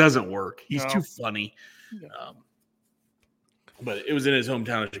 it just doesn't work. He's too funny. But it was in his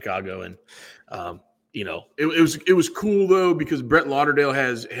hometown of Chicago, and it was cool though because Brett Lauderdale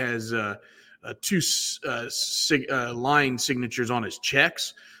has two line signatures on his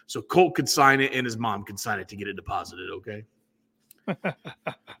checks, so Colt could sign it and his mom could sign it to get it deposited. Okay. I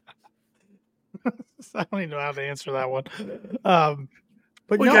don't even know how to answer that one.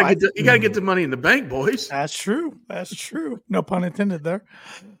 But well, no, you gotta get the money in the bank, boys. That's true. No pun intended there.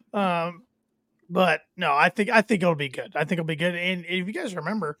 But no, I think it'll be good. I think it'll be good. And if you guys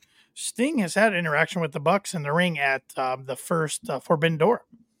remember, Sting has had interaction with the Bucks in the ring at the first Forbidden Door.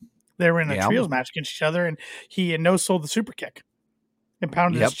 They were in a trios match against each other, and he no-sold the super kick and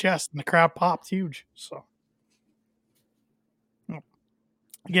pounded his chest, and the crowd popped huge. So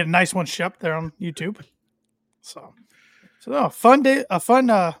you get a nice one, Shep, there on YouTube. So no, fun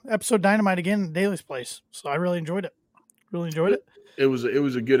episode Dynamite again in Daly's place. So I really enjoyed it. It was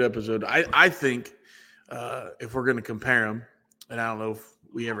a good episode. I think if we're going to compare them, and I don't know if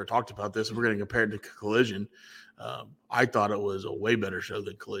we ever talked about this, if we're going to compare it to Collision, I thought it was a way better show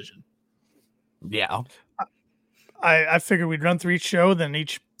than Collision. Yeah. I figured we'd run through each show, then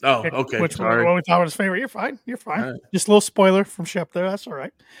each okay. Which one we thought was favorite. You're fine. Right. Just a little spoiler from Shep there. That's all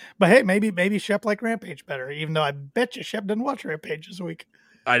right. But hey, maybe Shep liked Rampage better, even though I bet you Shep didn't watch Rampage this week.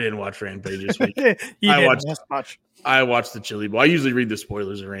 I didn't watch Rampage this week. I didn't miss much. I watched the Chili Bowl. I usually read the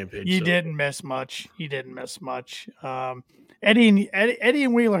spoilers of Rampage. You didn't miss much. Eddie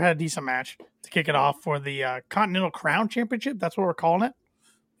and Wheeler had a decent match to kick it off for the Continental Crown Championship. That's what we're calling it.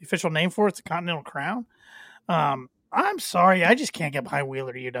 The official name for it's the Continental Crown. I'm sorry, I just can't get behind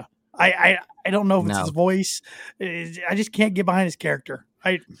Wheeler Yuta. I don't know if it's his voice. I just can't get behind his character.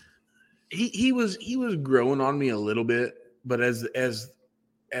 He was growing on me a little bit, but as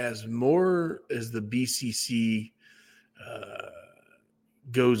more as the BCC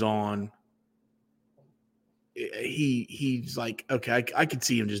goes on, he's like, okay, I could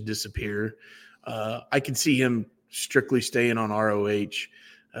see him just disappear. I could see him strictly staying on ROH.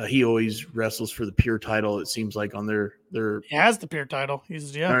 He always wrestles for the pure title. It seems like on their he has the pure title.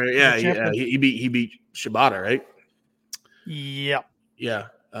 He's He beat Shibata, right? Yep. Yeah.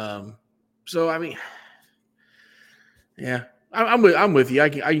 So I mean, yeah, I'm with you. I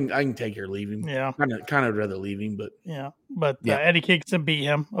can take your leaving. Yeah. Kind of rather leaving, but yeah. But Eddie Kingston beat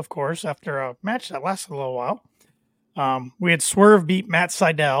him, of course, after a match that lasted a little while. We had Swerve beat Matt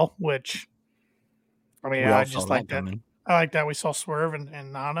Sydal, which I mean, I just like that. I like that we saw Swerve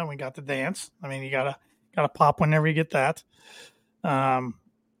and Nana. We got the dance. I mean, you gotta pop whenever you get that. We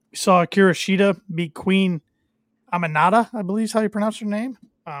saw Akira Shida beat Queen Aminata, I believe is how you pronounce her name.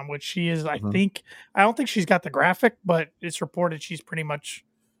 Which she is, I don't think she's got the graphic, but it's reported she's pretty much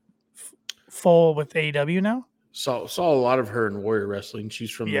full with AEW now. Saw a lot of her in Warrior Wrestling.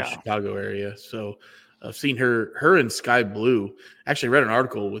 She's from the Chicago area, so I've seen her in Sky Blue. Actually, read an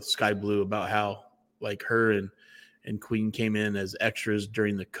article with Sky Blue about how like her and Queen came in as extras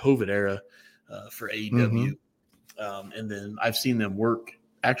during the COVID era for AEW. And then I've seen them work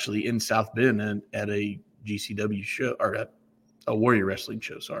actually in South Bend and at a GCW show or at a Warrior Wrestling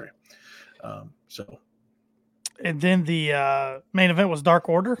show. Sorry. And then the main event was Dark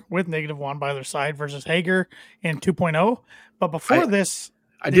Order with -1 by their side versus Hager and 2.0. But before this,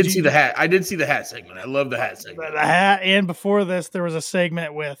 I did see the hat. I did see the hat segment. I love the hat segment. The hat. And before this, there was a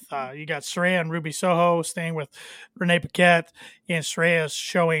segment with you got Saraya and Ruby Soho staying with Renee Paquette, and Saraya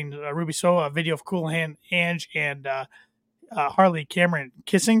showing Ruby Soho a video of Cool Hand Ange and Harley Cameron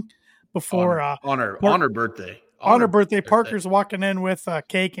kissing before on her birthday. On her birthday, Parker's walking in with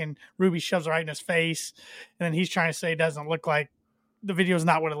cake, and Ruby shoves it right in his face, and then he's trying to say it doesn't look like the video is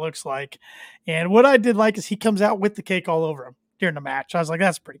not what it looks like. And what I did like is he comes out with the cake all over him during the match. I was like,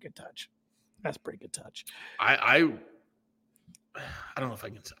 that's a pretty good touch. I don't know if I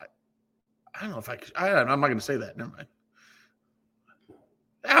can. I don't know if I could. I'm not going to say that. Never mind.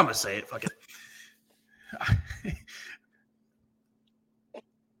 I'm going to say it. Fuck it.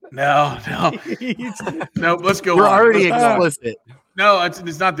 No. Let's go. We're already explicit. No,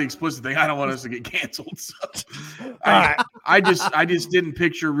 it's not the explicit thing. I don't want us to get canceled. So. right. I just didn't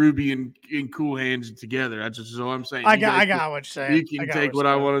picture Ruby and Cool Hands together. That's just all I'm saying. I got what you're saying. You can take what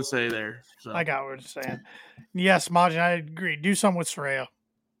I want to say there. So. I got what you're saying. Yes, Majin, I agree. Do something with Saraya.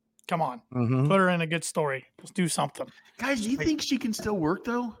 Come on. Mhm. Put her in a good story. Let's do something. Guys, do you think she can still work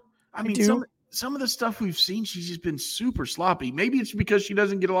though? I mean, some of the stuff we've seen, she's just been super sloppy. Maybe it's because she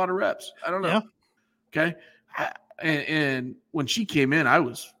doesn't get a lot of reps. I don't know. Yeah. Okay. And when she came in, I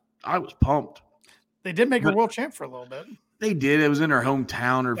was pumped. They did make her world champ for a little bit. They did. It was in her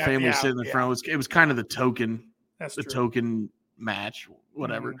hometown. Her family yeah, sitting in the yeah. front. It was kind of the token. That's the true. token match,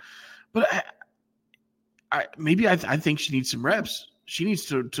 whatever. Mhm. But I think she needs some reps. She needs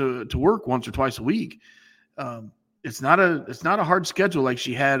to work once or twice a week. It's not a hard schedule like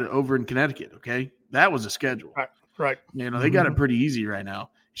she had over in Connecticut. Okay, that was a schedule. Right. You know, they got it pretty easy right now.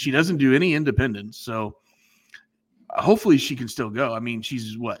 She doesn't do any independence, so hopefully she can still go. I mean,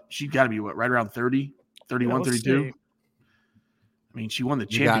 she's got to be right around 30, 31, 32. See. I mean, she won the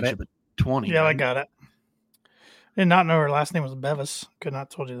championship at 20. Yeah, right? I got it. Did not know her last name was Bevis. Could not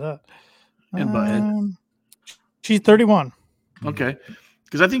told you that. And Butthead. She's 31. Okay.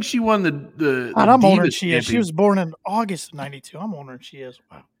 Because I think she won the I'm older than Divas she is. She was born in August of 92. I'm older than she is.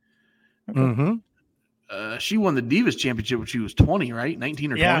 Wow. Okay. Mm-hmm. She won the Divas Championship when she was 20, right?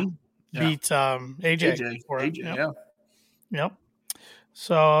 19 or 20? Beat AJ. for it. AJ, yeah. Yep.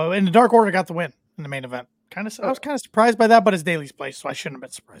 So, and the Dark Order got the win in the main event. I was kind of surprised by that, but it's Daly's place, so I shouldn't have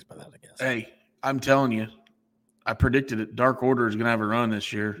been surprised by that, I guess. Hey, I'm telling you, I predicted it. Dark Order is going to have a run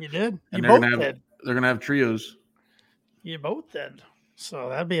this year. You did. And You they're both gonna did. They're going to have trios. You both did. So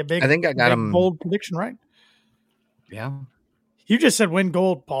that'd be a big, I think I got big, him. bold prediction, right? Yeah. You just said win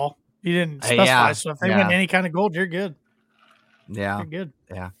gold, Paul. You didn't specify. Yeah, So if they win any kind of gold, you're good. Yeah. You're good.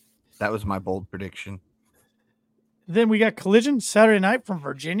 Yeah. That was my bold prediction. Then we got Collision Saturday night from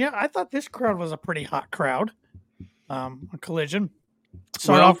Virginia. I thought this crowd was a pretty hot crowd. Collision.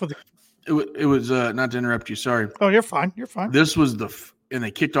 Start off with. It was not to interrupt you. Sorry. Oh, you're fine. You're fine. This was and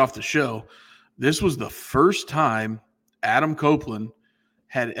they kicked off the show. This was the first time Adam Copeland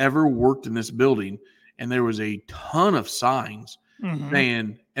had ever worked in this building, and there was a ton of signs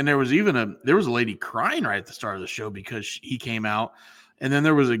saying, and there was a lady crying right at the start of the show because he came out, and then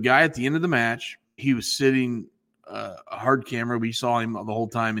there was a guy at the end of the match. He was sitting a hard camera. We saw him the whole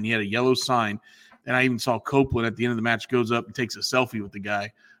time, and he had a yellow sign. And I even saw Copeland at the end of the match goes up and takes a selfie with the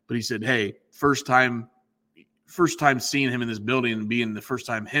guy. But he said, "Hey, first time seeing him in this building and being the first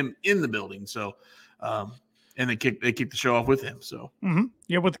time him in the building." So, and they kicked the show off with him. So,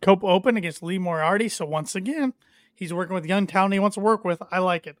 yeah, with the Cope Open against Lee Moriarty. So once again, he's working with young talent he wants to work with. I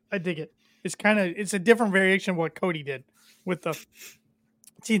like it. I dig it. It's a different variation of what Cody did with the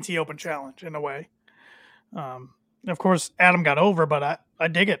TNT Open Challenge in a way. Of course, Adam got over, but I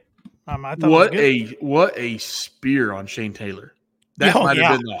dig it. I thought what a spear on Shane Taylor. That might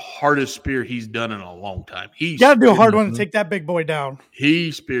have been the hardest spear he's done in a long time. He's got to do a hard one to take that big boy down.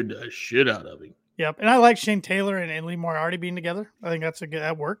 He speared the shit out of him. Yep, and I like Shane Taylor and Lee Moriarty being together. I think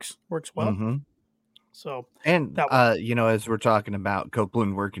that works well. Mm-hmm. So, and as we're talking about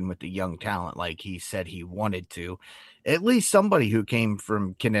Copeland working with the young talent, like he said he wanted to, at least somebody who came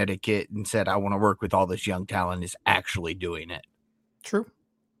from Connecticut and said, "I want to work with all this young talent," is actually doing it. True.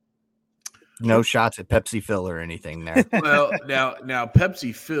 No shots at Pepsi Phil or anything there. Well, now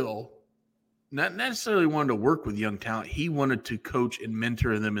Pepsi Phil not necessarily wanted to work with young talent. He wanted to coach and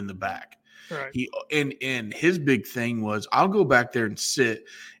mentor them in the back. Right. And his big thing was, I'll go back there and sit,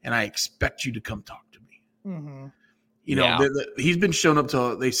 and I expect you to come talk to me. Mm-hmm. You know, he's been shown up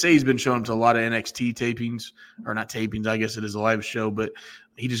to. They say he's been shown up to a lot of NXT tapings, or not tapings. I guess it is a live show, but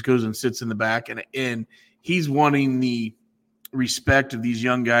he just goes and sits in the back, and he's wanting the respect of these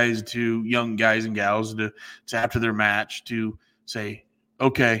young guys and gals to after their match to say,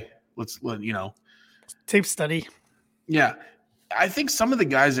 okay, let's tape study. Yeah. I think some of the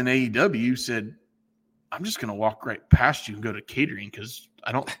guys in AEW said, I'm just going to walk right past you and go to catering because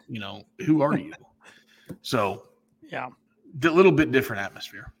I don't, who are you? So, yeah, a little bit different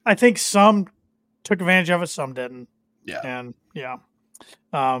atmosphere. I think some took advantage of it, some didn't. Yeah. And, yeah.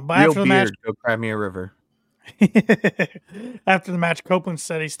 But Real after the match, go cry me a river. After the match, Copeland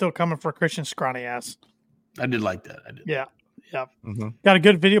said he's still coming for Christian scrawny ass. I did like that. I did. Yeah. Mm-hmm. Got a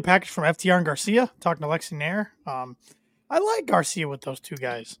good video package from FTR and Garcia talking to Lexi Nair. I like Garcia with those two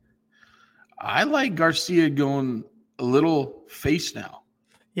guys. I like Garcia going a little face now.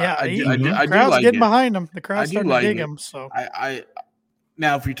 Yeah, the crowd's like getting it. behind him. The crowd's starting to dig it. him. So I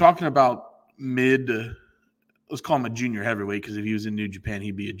now, if you're talking about mid, let's call him a junior heavyweight because if he was in New Japan,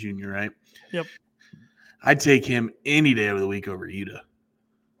 he'd be a junior, right? Yep. I'd take him any day of the week over Yuta.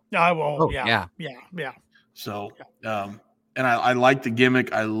 I will. Oh, Yeah. So, and I like the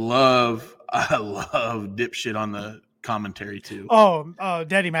gimmick. I love dipshit on the commentary too. Oh,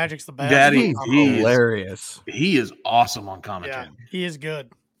 Daddy Magic's the best. Daddy, he hilarious. He is awesome on commentary. Yeah, he is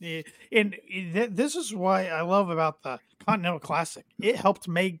good. This is why I love about the Continental Classic. It helped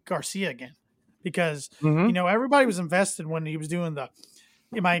make Garcia again because everybody was invested when he was doing the.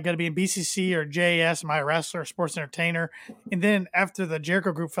 Am I going to be in BCC or JS? Am I a wrestler, sports entertainer? And then after the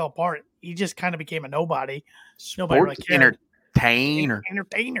Jericho group fell apart, he just kind of became a nobody. Nobody really cared.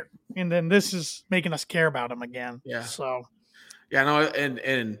 Entertainer. And then this is making us care about him again. Yeah. So. Yeah. No.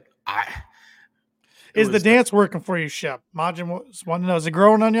 And is the dance working for you, Shep? Majin wants to know, is it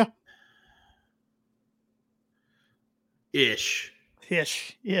growing on you? Ish.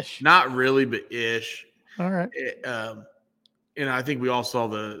 Not really, but ish. All right. I think we all saw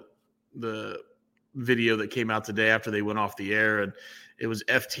the video that came out today after they went off the air, and it was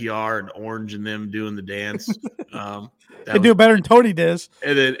FTR and Orange and them doing the dance. They do it better than Tony does.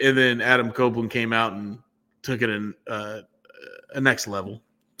 And then Adam Copeland came out and took it in a next level.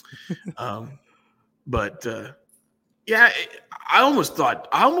 But I almost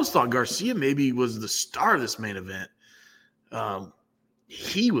thought Garcia maybe was the star of this main event.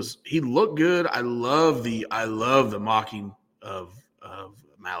 He looked good. I love the mocking of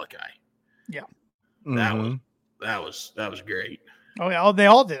Malachi. Yeah. That was great. Oh yeah, they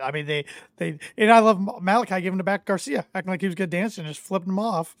all did. I mean, they and I love Malachi giving it back to Garcia, acting like he was good dancing, just flipping him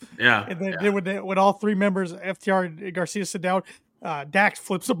off. Yeah. And then when all three members, FTR and Garcia, sit down, Dax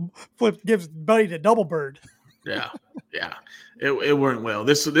gives Buddy the double bird. Yeah. It went well.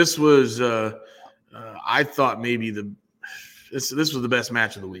 This was I thought maybe this was the best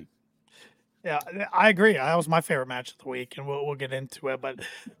match of the week. Yeah, I agree. That was my favorite match of the week, and we'll get into it. But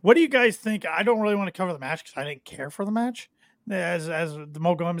what do you guys think? I don't really want to cover the match because I didn't care for the match as the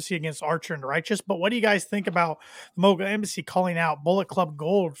Mogul Embassy against Archer and Righteous. But what do you guys think about the Mogul Embassy calling out Bullet Club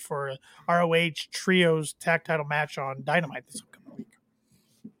Gold for ROH Trios tag title match on Dynamite this upcoming week?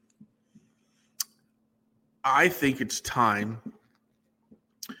 I think it's time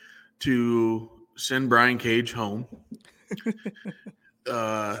to send Brian Cage home.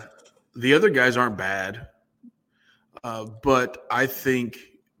 The other guys aren't bad, but I think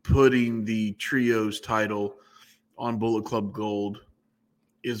putting the Trios title on Bullet Club Gold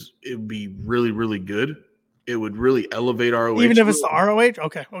it would be really, really good. It would really elevate ROH. Even if it's the ROH?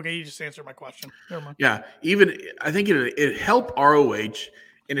 Okay, you just answered my question. Never mind. Yeah, I think it help ROH,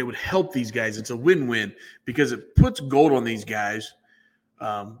 and it would help these guys. It's a win-win because it puts gold on these guys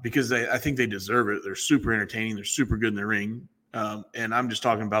because I think they deserve it. They're super entertaining. They're super good in the ring. And I'm just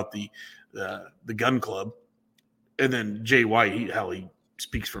talking about the Gun Club, and then Jay White. He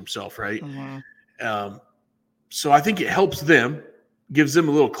speaks for himself, right? Mm-hmm. So I think it helps them, gives them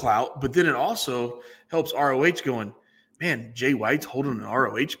a little clout, but then it also helps ROH going, man, Jay White's holding an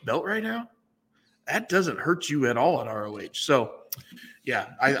ROH belt right now. That doesn't hurt you at all at ROH. So,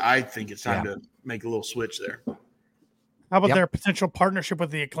 yeah, I think it's time to make a little switch there. How about their potential partnership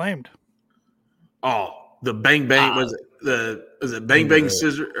with the Acclaimed? Oh, the Bang Bang was it Bang Bang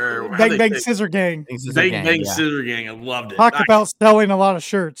Scissor or Bang Bang Scissor Gang? Bang Bang Scissor Gang. I loved it. Talk about selling a lot of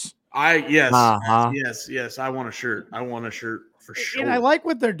shirts. Yes. I want a shirt. I want a shirt for sure. And I like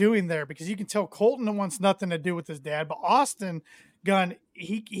what they're doing there because you can tell Colton wants nothing to do with his dad, but Austin Gunn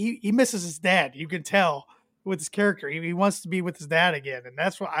he misses his dad. You can tell with his character. He wants to be with his dad again, and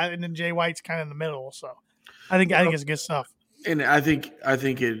that's what. And then Jay White's kind of in the middle, so I think it's good stuff. And I think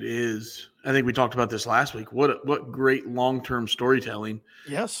it is. I think we talked about this last week. What great long-term storytelling.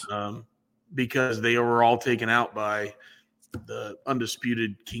 Yes. Because they were all taken out by the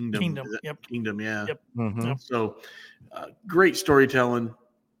Undisputed Kingdom. Yep. Kingdom, yeah. Yep. Mm-hmm. So great storytelling.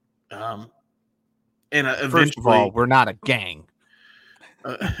 And eventually, first of all, we're not a gang.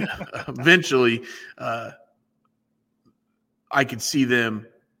 Eventually, I could see them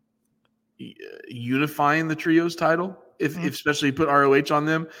unifying the Trios title. If especially put ROH on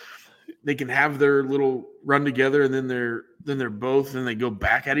them, they can have their little run together, and then they go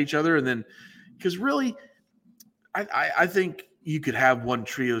back at each other, and then because really, I think you could have one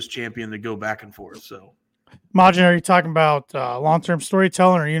Trios champion to go back and forth. So, Majin, are you talking about long-term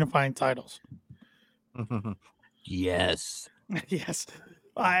storytelling or unifying titles? Yes. Yes.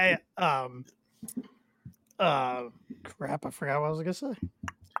 Crap, I forgot what I was gonna say.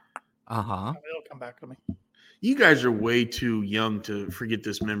 It'll come back to me. You guys are way too young to forget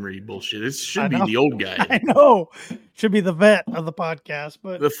this memory bullshit. It should be the old guy. I know. Should be the vet of the podcast,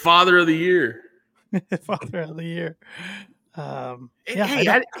 but the father of the year. Father of the year. Yeah, Hey,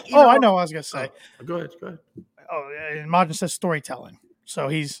 I know what I was gonna say. Go ahead. Oh, and Majin says storytelling, so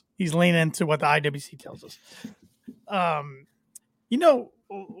he's leaning into what the IWC tells us. A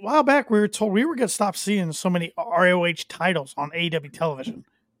while back we were told we were gonna stop seeing so many ROH titles on AEW television.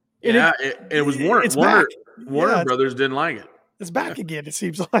 It was Warner. It's Warner back. Brothers didn't like it. It's back again. It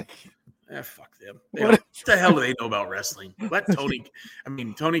seems like. Fuck them. What the hell do they know about wrestling? Let Tony.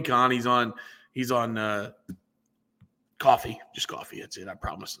 Tony Khan. He's on coffee. Just coffee. That's it. I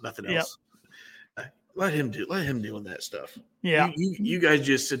promise. Nothing else. Let him doing that stuff. Yeah. You guys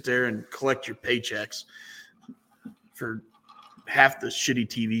just sit there and collect your paychecks for half the shitty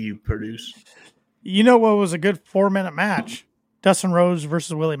TV you produce. You know what was a good 4-minute match? Dustin Rhodes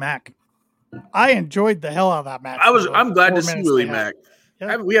versus Willie Mack. I enjoyed the hell out of that match. I'm glad to see Willie Mack.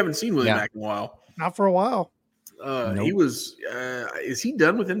 Yeah. We haven't seen Willie Mack in a while. Not for a while. Nope. He was. Is he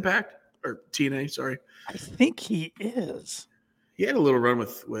done with Impact or TNA? Sorry, I think he is. He had a little run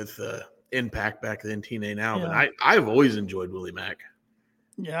with Impact back then, TNA now. Yeah. But I've always enjoyed Willie Mack.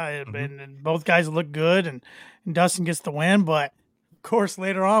 Yeah, and both guys look good, and Dustin gets the win. But of course,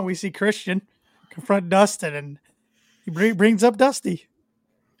 later on, we see Christian confront Dustin, and he brings up Dusty.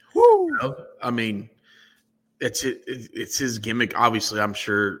 Woo! It's his gimmick. Obviously, I'm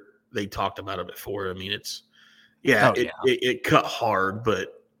sure they talked about it before. It cut hard,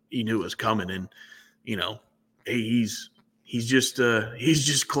 but you knew it was coming, and he's just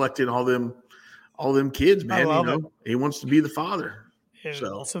collecting all them kids, man. He wants to be the father.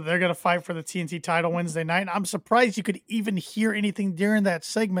 So they're gonna fight for the TNT title Wednesday night. I'm surprised you could even hear anything during that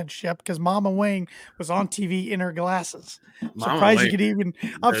segment, Shep, because Mama Wang was on TV in her glasses. I'm surprised you could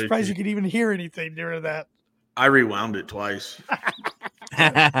even hear anything during that. I rewound it twice.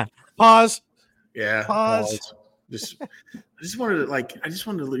 Pause. Yeah. Pause. I just wanted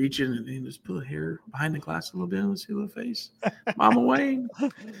to reach in and just put a hair behind the glass a little bit and see a little face. Mama Wayne.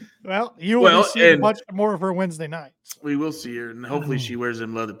 Well, you will see much more of her Wednesday nights. We will see her, and hopefully she wears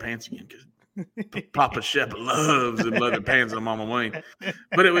them leather pants again because Papa Shep loves them leather pants on Mama Wayne.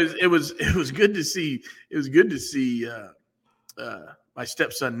 But it was good to see. It was good to see my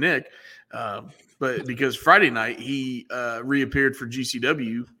stepson Nick. But because Friday night he reappeared for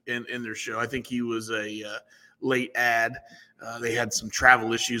GCW in their show. I think he was a late ad. They had some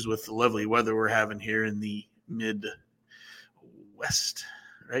travel issues with the lovely weather we're having here in the Midwest.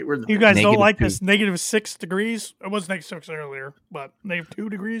 Right? You guys don't like this -6 degrees? It was -6 earlier, but -2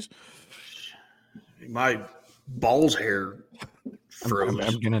 degrees. My balls hair froze.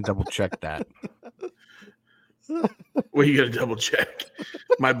 I'm going to double check that. What are you going to double check?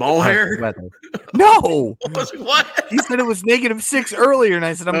 My ball hair? No. What? You said it was -6 earlier, and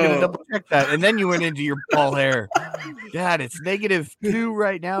I said I'm going to double check that. And then you went into your ball hair. Dad, it's -2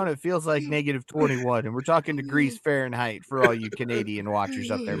 right now, and it feels like -21. And we're talking degrees Fahrenheit for all you Canadian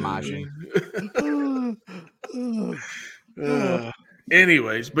watchers up there, Majin.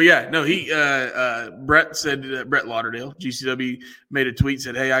 Anyways, but yeah, no, he Brett said Brett Lauderdale, GCW, made a tweet,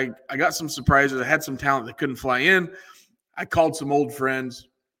 said, "Hey, I got some surprises. I had some talent that couldn't fly in. I called some old friends.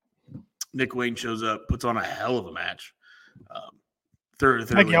 Nick Wayne shows up, puts on a hell of a match.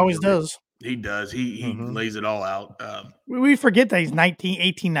 Like he always does. He does. He lays it all out. We forget that he's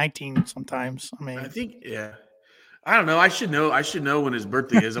 18, 19 sometimes. I think, yeah. I don't know. I should know when his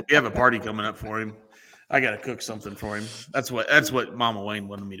birthday is. We have a party coming up for him. I got to cook something for him. That's what Mama Wayne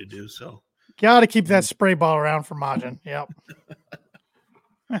wanted me to do. So got to keep that spray ball around for Majin. Yep.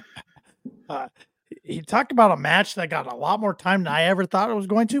 He talked about a match that got a lot more time than I ever thought it was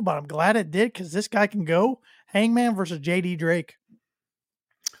going to, but I'm glad it did because this guy can go. Hangman versus JD Drake.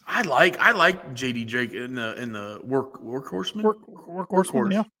 I like JD Drake in the workhorseman.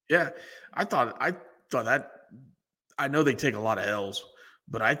 Workhorseman, yeah. Yeah. I thought that. I know they take a lot of L's,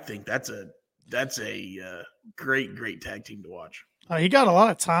 but I think that's a great tag team to watch. He got a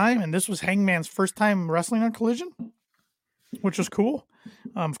lot of time, and this was Hangman's first time wrestling on Collision, which was cool.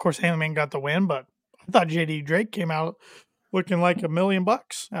 Of course, Hangman got the win, but I thought JD Drake came out looking like $1 million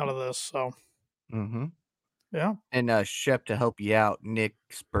out of this. So, yeah. And Shep, to help you out,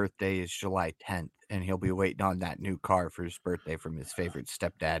 Nick's birthday is July 10th, and he'll be waiting on that new car for his birthday from his favorite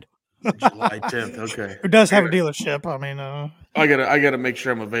stepdad. July 10th, okay. Who does have a dealership? I mean, I gotta make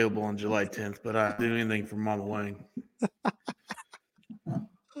sure I'm available on July 10th, but I do anything for Mama Wayne.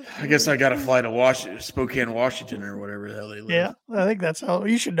 I guess I gotta fly to Spokane, Washington, or whatever the hell they live. Yeah, I think that's how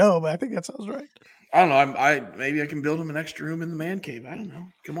you should know, but I think that sounds right. I don't know. Maybe I can build him an extra room in the man cave. I don't know.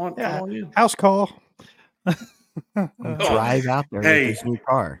 Come on, in. House call. Drive out there with his new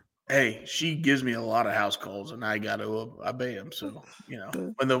car. Hey, she gives me a lot of house calls, and I got to obey them. So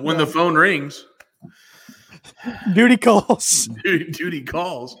when the phone rings, Duty calls. Duty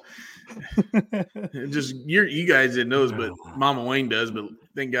calls. Just you guys didn't know this, but Mama Wayne does. But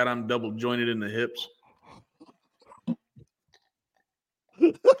thank God I'm double jointed in the hips.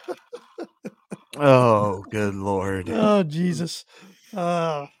 Oh, good Lord. Oh, Jesus.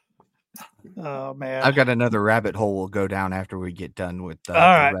 Oh, man. I've got another rabbit hole we'll go down after we get done with the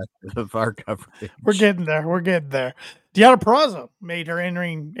right. rest of our coverage. We're getting there. Deonna Purrazzo made her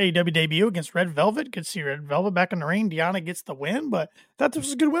entering AEW debut against Red Velvet. Could see Red Velvet back in the ring. Deonna gets the win, but thought this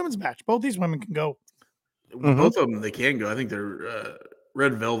was a good women's match. Both these women can go. Both of them, they can go. I think they're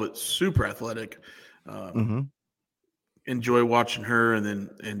Red Velvet, super athletic. Enjoy watching her,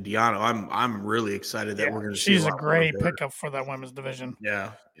 and Deonna. I'm really excited that we're going to see. She's a great pickup for that women's division.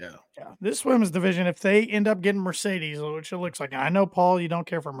 Yeah. This women's division, if they end up getting Mercedes, which it looks like, I know Paul, you don't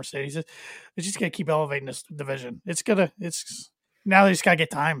care for Mercedes. It's just gonna keep elevating this division. It's now they just gotta get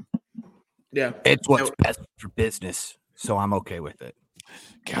time. Yeah, it's what's best for business, so I'm okay with it.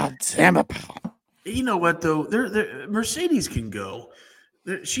 God damn it, pal. You know what though? Mercedes can go.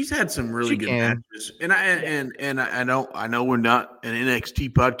 She's had some really good matches, and I know we're not an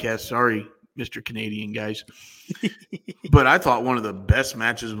NXT podcast. Sorry, Mr. Canadian guys, but I thought one of the best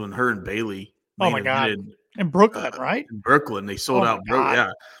matches when her and Bayley. Oh my God! In Brooklyn, right? In Brooklyn, they sold out.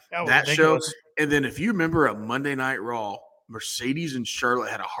 Yeah, that show. And then if you remember at Monday Night Raw, Mercedes and Charlotte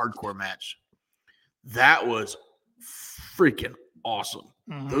had a hardcore match. That was freaking awesome.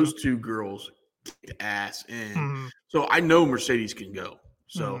 Those two girls kicked ass, and so I know Mercedes can go.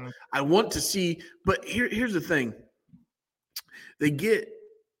 So I want to see, but here's the thing. They get.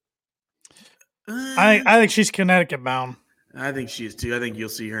 I think she's Connecticut bound. I think she is too. I think you'll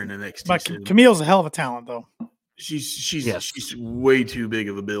see her in the next. But Camille's a hell of a talent, though. She's way too big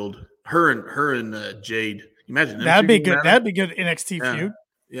of a build. Her and Jade. Imagine them that'd be good. That'd be good NXT feud.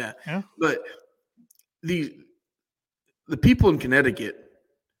 Yeah. But the people in Connecticut,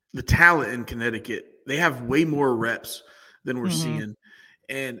 the talent in Connecticut, they have way more reps than we're seeing.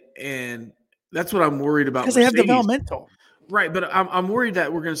 And that's what I'm worried about. Because they have developmental. Right, but I'm worried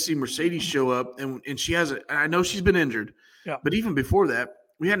that we're going to see Mercedes show up, and she has I know she's been injured, but even before that,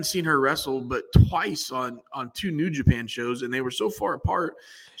 we hadn't seen her wrestle but twice on 2 New Japan shows, and they were so far apart.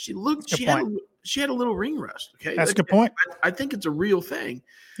 She had a little ring rust. Okay, that's a good point. I think it's a real thing.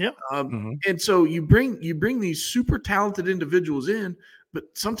 Yeah, and so you bring these super talented individuals in, but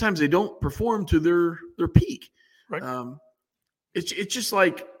sometimes they don't perform to their peak. Right. It's just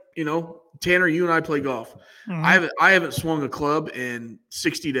like, Tanner, you and I play golf. I haven't swung a club in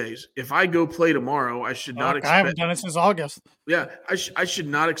 60 days. If I go play tomorrow, I should not expect. I haven't done it since August. Yeah, I should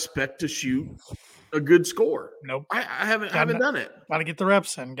not expect to shoot a good score. Nope. I haven't done it. Got to get the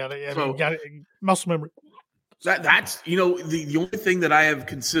reps in. Got to muscle memory. That's the only thing that I have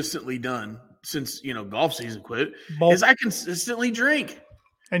consistently done since golf season quit is I consistently drink.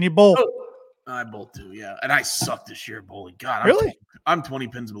 And you bowl. I bowl too, yeah. And I suck this year bowling. God, really? I'm 20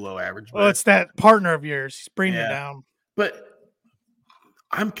 pins below average. Well, it's that partner of yours. He's bringing you down. But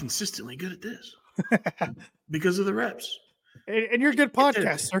I'm consistently good at this because of the reps. And you're a good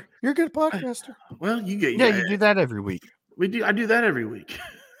podcaster. You're a good podcaster. Well, you do that every week. I do that every week.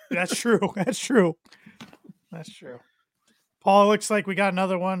 That's true. Paul, looks like we got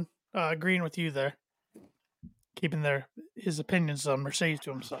another one agreeing with you there. Keeping his opinions on Mercedes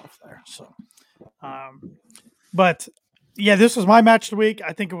to himself there. So, but yeah, this was my match of the week.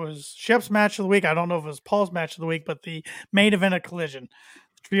 I think it was Shep's match of the week. I don't know if it was Paul's match of the week, but the main event of Collision,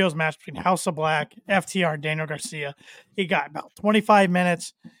 the trios match between House of Black, FTR, and Daniel Garcia. It got about 25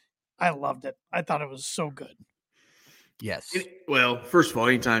 minutes. I loved it. I thought it was so good. Yes. Well, first of all,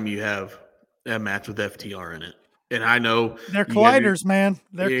 anytime you have a match with FTR in it, and I know they're colliders, man.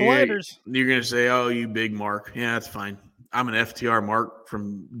 They're colliders. You're going to say, "Oh, you big Mark." Yeah, that's fine. I'm an FTR Mark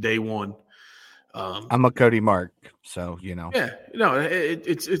from day one. I'm a Cody Mark, so Yeah,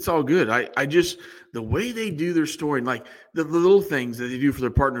 it's all good. I just the way they do their story, like the little things that they do for their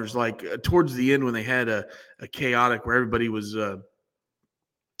partners, like towards the end when they had a chaotic where everybody was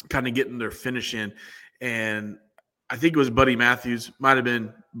kind of getting their finish in, and I think it was Buddy Matthews, might have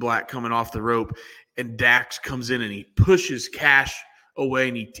been Black coming off the rope. And Dax comes in and he pushes Cash away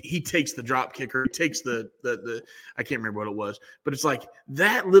and he takes the drop kicker. He takes the I can't remember what it was, but it's like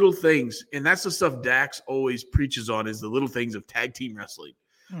that little things. And that's the stuff Dax always preaches on is the little things of tag team wrestling.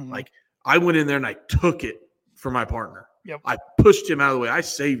 Like I went in there and I took it for my partner. Yep. I pushed him out of the way. I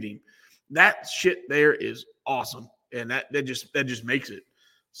saved him. That shit there is awesome. And that just makes it.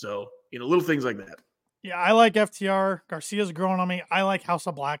 So, little things like that. Yeah, I like FTR. Garcia's growing on me. I like House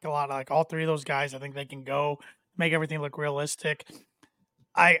of Black a lot. I like all 3 of those guys. I think they can go make everything look realistic.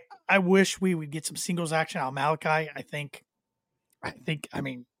 I wish we would get some singles action out of Malachi. I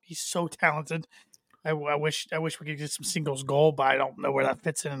mean, he's so talented. I wish we could get some singles gold, but I don't know where that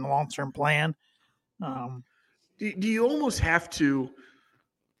fits in the long term plan. Do you almost have to?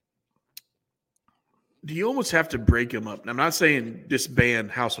 Do you almost have to break him up? And I'm not saying disband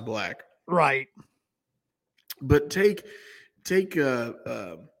House of Black, right? But take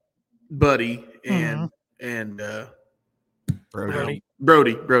Buddy and Brody.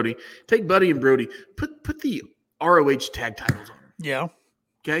 Take Buddy and Brody. Put the ROH tag titles on them. Yeah.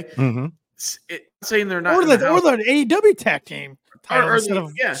 Okay. Mm-hmm. Saying they're not or the AEW tag team title instead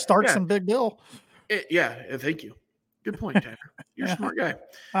of Starks and Big Bill. Thank you. Good point, Tanner. You're a smart guy.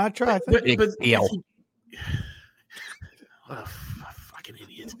 I try. But what a fucking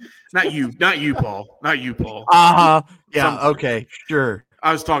idiot. Not you, Paul. Not you, Paul. Yeah. Okay. Sure.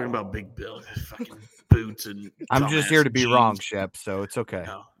 I was talking about Big Bill, fucking boots and. I'm just here to be wrong, Shep. So it's okay.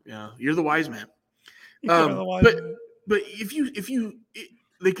 No, yeah, you're the wise man. But if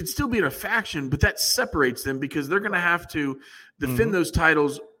they could still be in a faction, but that separates them because they're going to have to defend those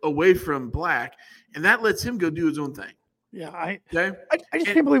titles away from Black, and that lets him go do his own thing. Yeah, I just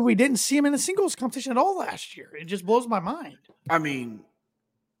can't believe we didn't see him in the singles competition at all last year. It just blows my mind. I mean,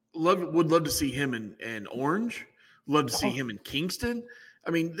 would love to see him in Orange. Love to see him in Kingston.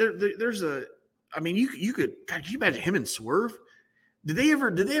 I mean, there's a. I mean, you could. God, can you imagine him and Swerve? Did they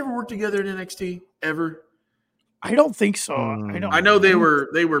ever work together in NXT ever? I don't think so. I know they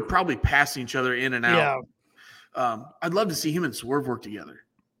were probably passing each other in and out. Yeah. I'd love to see him and Swerve work together.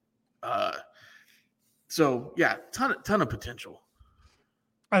 So yeah, ton of potential.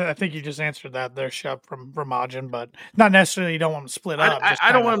 I think you just answered that there, Shep, from Majin, but not necessarily you don't want them to split up.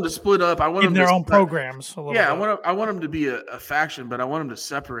 I don't want them to split up. I want them their own programs. I want them to be a faction, but I want them to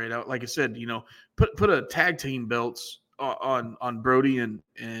separate out. Like I said, put a tag team belts on Brody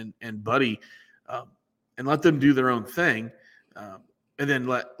and Buddy, and let them do their own thing, and then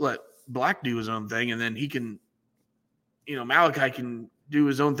let Black do his own thing, and then he can, Malachi can do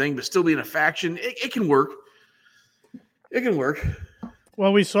his own thing, but still be in a faction. It can work. It can work.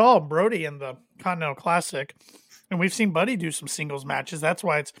 Well, we saw Brody in the Continental Classic, and we've seen Buddy do some singles matches. That's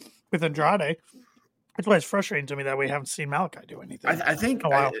why it's with Andrade. That's why it's frustrating to me that we haven't seen Malachi do anything. I think,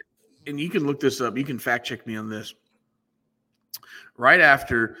 and you can look this up. You can fact check me on this. Right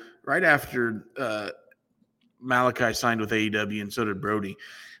after Malachi signed with AEW, and so did Brody.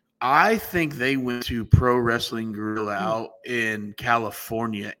 I think they went to Pro Wrestling Guerrilla out in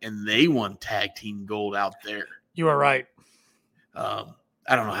California, and they won tag team gold out there. You are right.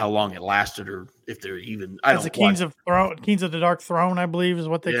 I don't know how long it lasted, or if they're even. It's the Kings of the Dark Throne, I believe, is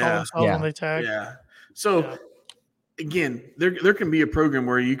what they call themselves when they tag. Yeah. So again, there can be a program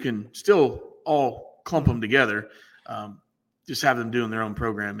where you can still all clump them together. Just have them doing their own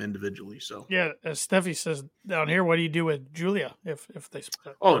program individually. So as Steffi says down here, what do you do with Julia if they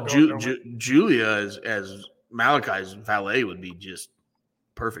split? Julia as Malachi's valet would be just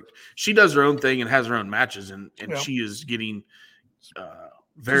perfect. She does her own thing and has her own matches, and she is getting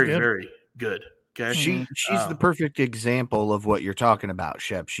very good. Okay, she's the perfect example of what you're talking about,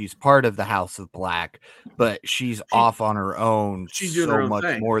 Shep. She's part of the House of Black, but she's off on her own. She's doing her own much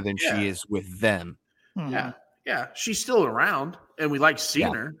thing. More than she is with them. Mm-hmm. Yeah, she's still around, and we like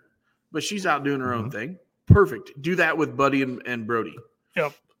seeing her, but she's out doing her own thing. Perfect. Do that with Buddy and Brody.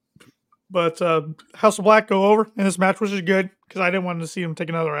 Yep. But House of Black go over in this match, which is good because I didn't want to see him take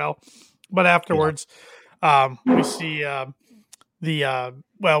another L. But afterwards, we see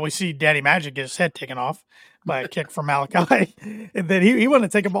we see Daddy Magic get his head taken off by a kick from Malachi, and then he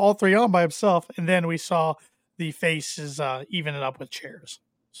wanted to take them all three on by himself. And then we saw the faces even it up with chairs.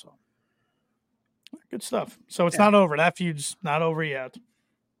 So good stuff. So it's not over. That feud's not over yet.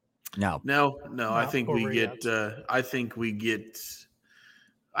 No. I think we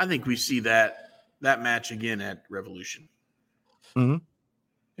see that match again at Revolution. Mm-hmm.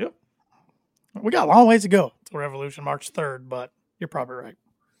 Yep. We got a long ways to go to Revolution March 3rd, but you're probably right.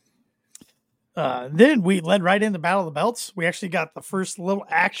 Then we led right into Battle of the Belts. We actually got the first little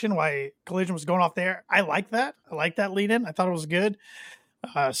action while Collision was going off there. I like that. I like that lead in. I thought it was good.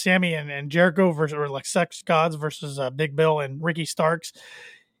 Sammy and Jericho like Sex Gods versus Big Bill and Ricky Starks.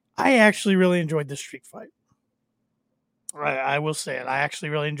 I actually really enjoyed this street fight. I will say it. I actually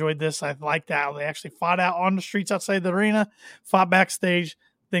really enjoyed this. I liked how they actually fought out on the streets outside the arena, fought backstage,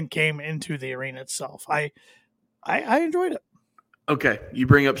 then came into the arena itself. I enjoyed it. Okay, you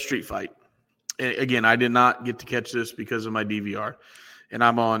bring up street fight. Again, I did not get to catch this because of my DVR, and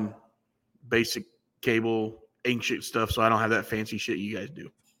I'm on basic cable ancient stuff, so I don't have that fancy shit you guys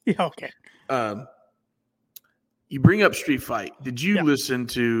do. Yeah, okay. you bring up Street Fight. Did you Yeah. listen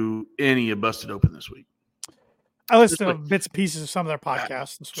to any of Busted Open this week? I listened to bits and pieces of some of their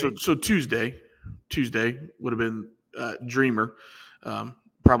podcasts this week. So Tuesday would have been Dreamer,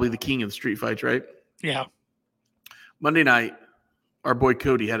 probably the king of the street fights, right? Yeah. Monday night, our boy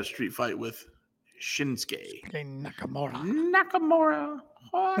Cody had a street fight with Shinsuke Okay, Nakamura. Nakamura.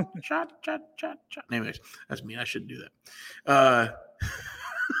 Anyways, that's me. I shouldn't do that.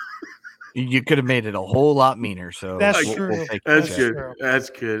 You could have made it a whole lot meaner. So That's we'll true. take That's that. good. true. That's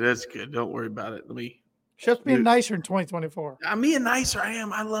good. That's good. Don't worry about it. Just being nicer in 2024. I'm being nicer. I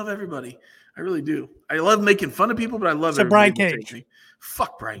am. I love everybody. I really do. I love making fun of people, but I love Except everybody. Brian who takes Cage. me.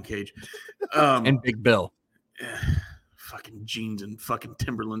 Fuck Brian Cage. And Big Bill. Fucking jeans and fucking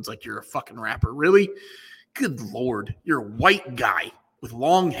Timberlands like you're a fucking rapper. Really? Good Lord. You're a white guy with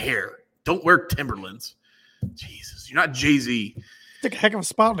long hair. Don't wear Timberlands. Jesus. You're not Jay-Z. Took a heck of a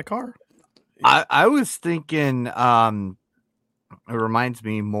spot in the car. I was thinking it reminds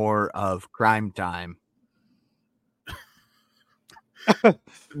me more of Crime Time.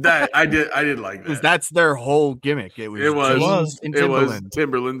 That I did like that. Because that's their whole gimmick. It was was. and It was Timberland.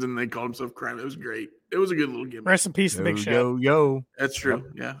 Timberlands and they called himself Crime. It was great. It was a good little gimmick. Rest in peace, the Big Show. Yo. That's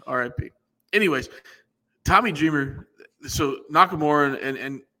true. Yeah. R.I.P. Anyways, Tommy Dreamer. So Nakamura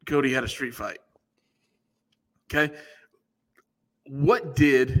and Cody had a street fight. Okay. What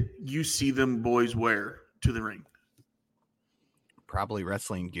did you see them boys wear to the ring? Probably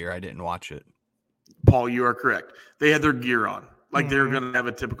wrestling gear. I didn't watch it. Paul, you are correct. They had their gear on, like they were going to have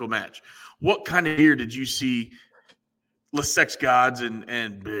a typical match. What kind of gear did you see Les Sex Gods and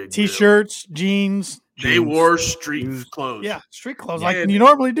Big T-shirts, jeans. They wore street clothes. Yeah, street clothes Yeah, like and- you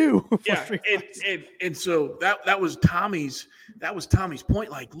normally do. for Yeah, street and, fights. and so that was Tommy's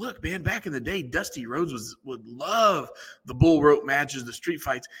point. Like, look, man, back in the day, Dusty Rhodes would love the bull rope matches, the street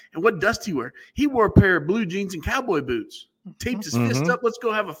fights. And what Dusty wear? He wore a pair of blue jeans and cowboy boots, taped his fist up. Let's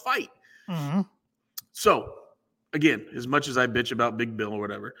go have a fight. Mhm. So, again, as much as I bitch about Big Bill or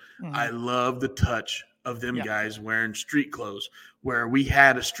whatever, I love the touch of them guys wearing street clothes. Where we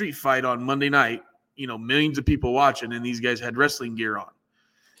had a street fight on Monday night, millions of people watching, and these guys had wrestling gear on.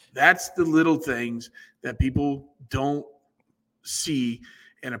 That's the little things that people don't see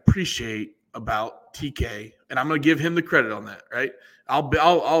and appreciate about TK, and I'm going to give him the credit on that. Right? I'll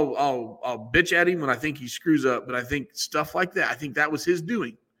bitch at him when I think he screws up, but I think stuff like that. I think that was his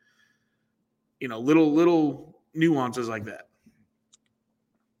doing. Little nuances like that.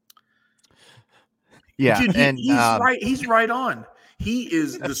 Yeah, Dude, and he's right. He's right on. He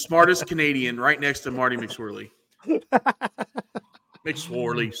is the smartest Canadian, right next to Marty McSorley.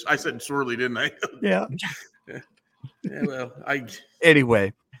 McSorley. I said Swirly, didn't I? Yeah. Yeah, well,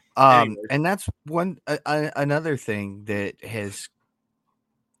 anyway, Anyways. and that's another thing that has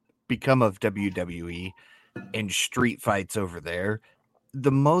become of WWE and street fights over there.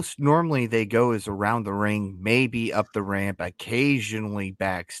 The most normally they go is around the ring, maybe up the ramp, occasionally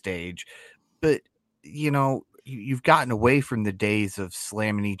backstage, but you've gotten away from the days of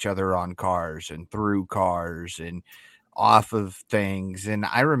slamming each other on cars and through cars and off of things. And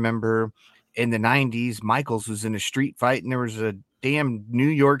I remember in the 90s, Michaels was in a street fight and there was a damn New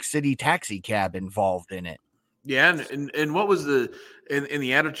York City taxi cab involved in it. Yeah, and what was in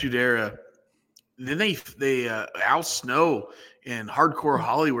the Attitude Era? Then they Al Snow and Hardcore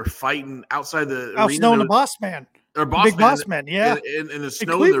Holly were fighting outside the Al arena. Snow and the Boss Man. Or Boss Big Man, Boss Man, yeah. in the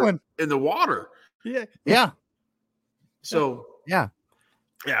snow Cleveland. in the water. Yeah. Yeah. So Yeah.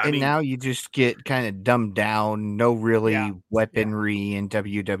 yeah, And now you just get kind of dumbed down. No really weaponry in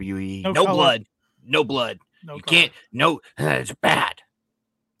WWE. No No color. blood. No blood. No You color. can't. No, it's bad.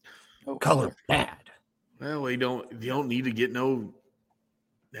 No Color bad. well, you don't need to get no.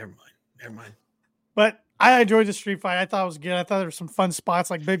 Never mind. But I enjoyed the street fight. I thought it was good. I thought there were some fun spots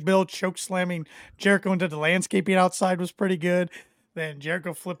like Big Bill choke slamming Jericho into the landscaping outside was pretty good. Then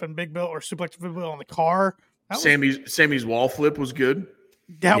Jericho flipping Big Bill or suplex Big Bill on the car. Sammy's wall flip was good.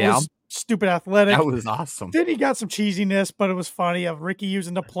 That Yeah. was stupid athletic. That was awesome. Then he got some cheesiness, but it was funny of Ricky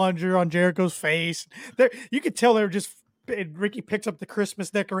using the plunger on Jericho's face. There, you could tell they were just. Ricky picks up the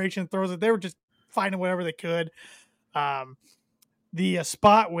Christmas decoration, throws it. They were just finding whatever they could. The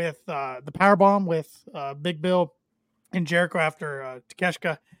spot with the powerbomb with Big Bill and Jericho after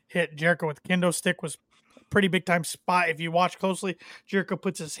Takeshita hit Jericho with the kendo stick was a pretty big time spot. If you watch closely, Jericho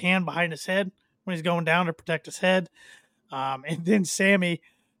puts his hand behind his head when he's going down to protect his head. And then Sammy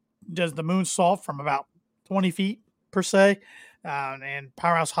does the moonsault from about 20 feet per se. And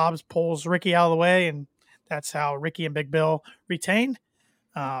Powerhouse Hobbs pulls Ricky out of the way, and that's how Ricky and Big Bill retain.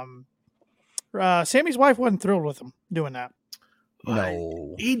 Sammy's wife wasn't thrilled with him doing that.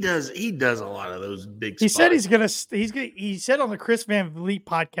 No. He does a lot of those big He spots. said he said on the Chris Van Vliet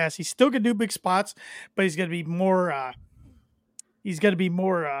podcast, he's still gonna do big spots, but he's gonna be more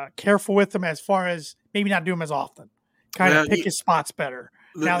careful with them as far as maybe not do them as often. Kind of pick his spots better.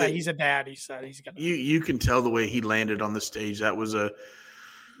 Now that he's a dad, he said he's gonna. You can tell the way he landed on the stage. That was a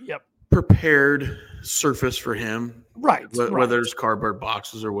prepared surface for him, right? Whether there's cardboard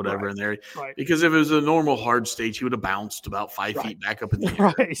boxes or whatever in there. Right. Because if it was a normal hard stage, he would have bounced about 5 feet back up in the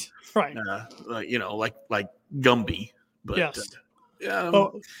air. Right. Like Gumby. But yes.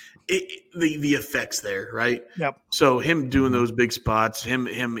 The effects there, right? Yep. So him doing those big spots, him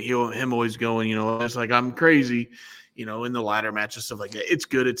always going, it's like I'm crazy, in the ladder match and stuff like that. It's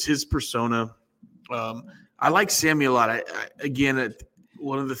good. It's his persona. I like Sammy a lot.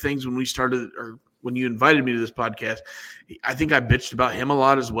 One of the things when we started, or when you invited me to this podcast, I think I bitched about him a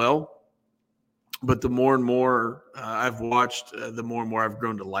lot as well. But the more and more I've watched, the more and more I've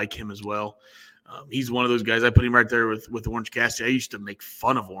grown to like him as well. He's one of those guys. I put him right there with Orange Cassidy. I used to make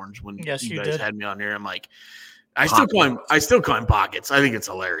fun of Orange when you guys had me on here. I'm like, I still call him Pockets. I think it's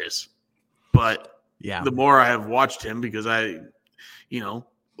hilarious. But the more I have watched him, because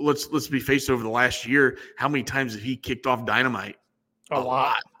let's be faced over the last year, how many times have he kicked off Dynamite? A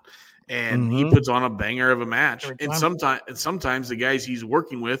lot. And he puts on a banger of a match. And sometimes the guys he's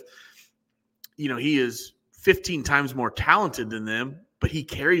working with, he is 15 times more talented than them, but he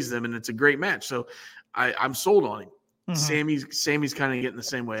carries them and it's a great match. So I'm sold on him. Mm-hmm. Sammy's kind of getting the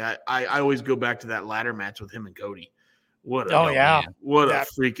same way. I always go back to that ladder match with him and Cody. What a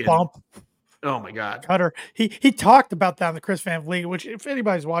freaking bump. Oh my God. Cutter. He talked about that on the Chris Van Vliet, which if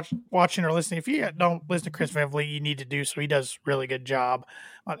anybody's watching or listening, if you don't listen to Chris Van Vliet, you need to do so. He does a really good job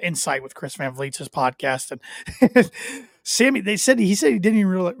on Insight with Chris Van Vliet's his podcast. And Sammy, he said he didn't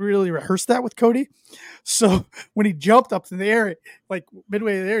even really rehearse that with Cody. So when he jumped up in the air, like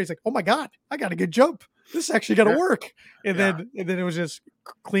midway in the air, he's like, "Oh my God, I got a good jump. This is actually gonna work." And then it was just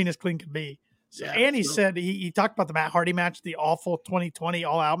clean as clean could be. And he said he talked about the Matt Hardy match, the awful 2020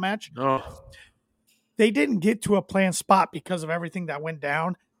 All Out match. Oh. They didn't get to a planned spot because of everything that went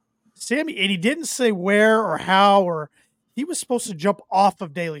down. Sammy, and he didn't say where or how, or he was supposed to jump off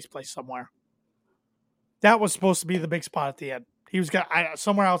of Daly's place somewhere. That was supposed to be the big spot at the end. He was gonna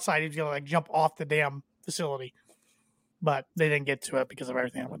somewhere outside. He was gonna jump off the damn facility, but they didn't get to it because of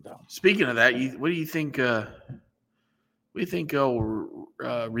everything that went down. Speaking of that, what do you think? What do you think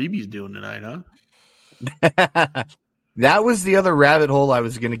Reeby's doing tonight, huh? That was the other rabbit hole I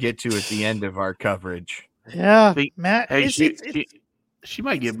was going to get to at the end of our coverage. Yeah, Matt. Hey, she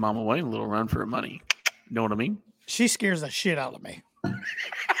might give Mama Wayne a little run for her money. You know what I mean? She scares the shit out of me.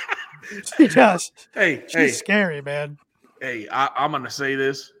 She does. She's scary, man. Hey, I'm going to say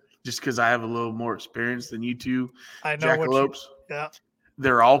this just because I have a little more experience than you two. I know Jackalopes.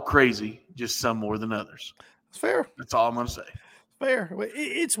 They're all crazy, just some more than others. It's fair. That's all I'm going to say. Fair.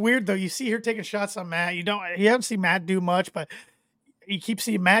 It's weird though. You see her taking shots on Matt. You haven't seen Matt do much, but you keep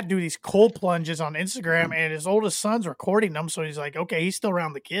seeing Matt do these cold plunges on Instagram, and his oldest son's recording them. So he's like, okay, he's still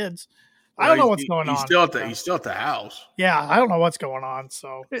around the kids. I don't know what's going on. He's still at the house. Yeah, I don't know what's going on.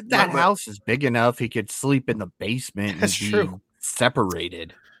 So that house is big enough he could sleep in the basement and be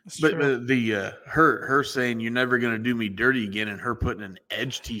separated. But the her saying you're never gonna do me dirty again, and her putting an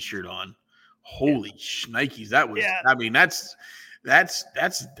Edge t-shirt on. Holy shnikes! That was. Yeah. I mean, that's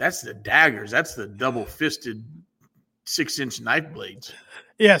the daggers. That's the double-fisted 6-inch knife blades.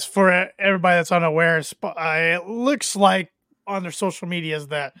 Yes, for everybody that's unaware, it looks like on their social medias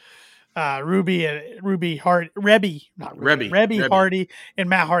that Reby Hardy and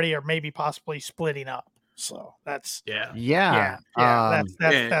Matt Hardy are maybe possibly splitting up. So that's that's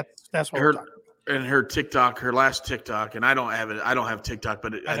what we're talking about. And her TikTok, her last TikTok, and I don't have it. I don't have TikTok,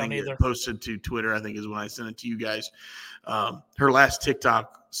 but I think it posted to Twitter. I think is when I sent it to you guys. Her last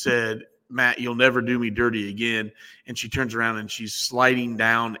TikTok said, "Matt, you'll never do me dirty again." And she turns around and she's sliding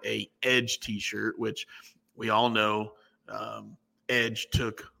down a Edge T-shirt, which we all know Edge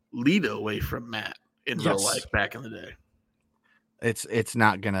took Lita away from Matt in real life back in the day. It's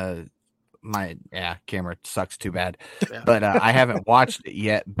not gonna. My camera sucks too bad, but I haven't watched it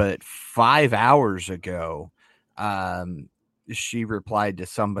yet. But 5 hours ago, she replied to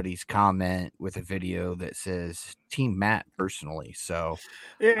somebody's comment with a video that says Team Matt personally. So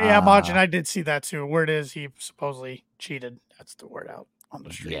Majin, I did see that too. Word is he supposedly cheated. That's the word out on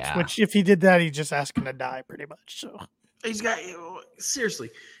the streets. Yeah. Which if he did that, he's just asking to die pretty much. So he's got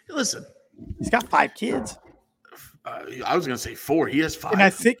seriously. Listen, he's got 5 kids. I was going to say 4. He has 5. And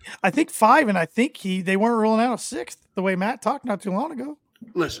I think 5, and I think they weren't rolling out a 6th the way Matt talked not too long ago.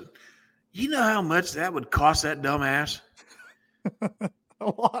 Listen, you know how much that would cost that dumbass A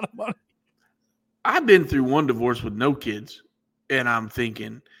lot of money. I've been through one divorce with no kids, and I'm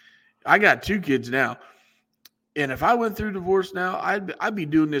thinking, I got 2 kids now. And if I went through divorce now, I'd be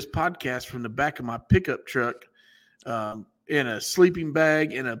doing this podcast from the back of my pickup truck in a sleeping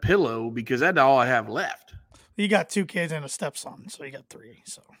bag and a pillow because that's all I have left. You got 2 kids and a stepson, so you got 3.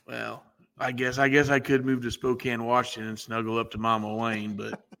 So Well, I guess I could move to Spokane, Washington, and snuggle up to Mama Wayne,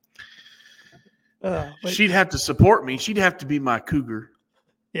 but she'd have to support me. She'd have to be my cougar,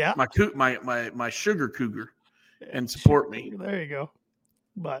 yeah, my sugar cougar, and support me. There you go.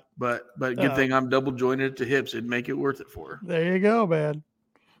 But good thing I'm double jointed at the hips. It'd make it worth it for her. There you go, man.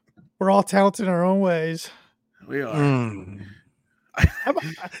 We're all talented in our own ways. We are.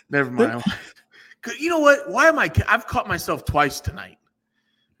 Never mind. You know what? Why am I? I've caught myself twice tonight.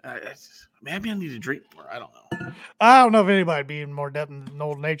 Maybe I need to drink more. I don't know. I don't know if anybody being more dead than an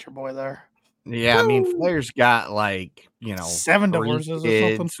old nature boy there. Yeah, I mean, Flair's got 7 divorces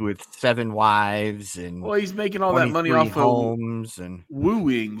or something with 7 wives, and well, he's making all that money off homes and Woo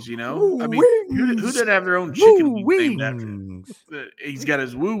Wings. Woo I mean, who did have their own chicken wings named after? He's got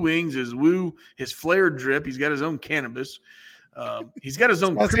his Woo Wings, his Flair drip. He's got his own cannabis. He's got his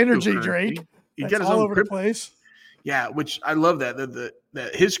own energy drink. He's got his all own over the place. Yeah, which I love that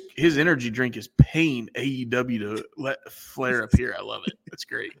his energy drink is paying AEW to let Flair appear. I love it. That's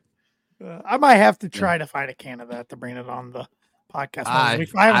great. I might have to try to find a can of that to bring it on the podcast. I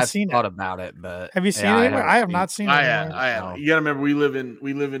haven't seen it. Thought about it, but have you seen it anywhere? I have not seen it. I have. You got to remember, we live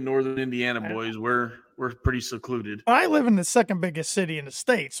in northern Indiana, boys. We're pretty secluded. I live in the second biggest city in the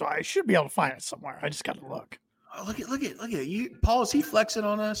state, so I should be able to find it somewhere. I just got to look. Oh, look at you, Paul. Is he flexing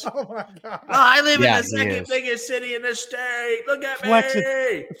on us? Oh my god! Oh, I live in the second biggest city in the state. Look at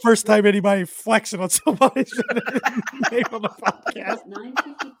me. First time anybody flexing on somebody's name on the podcast.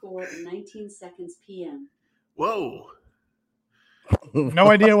 9:54 and 19 seconds p.m. Whoa! No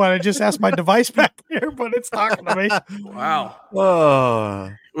idea what I just asked my device back there, but it's talking to me. Wow.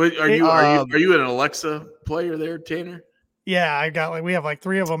 Wait, are you an Alexa player there, Tanner? Yeah, I got we have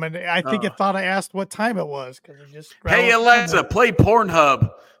 3 of them, and I think it thought I asked what time it was because it just. Hey Alexa, play Pornhub.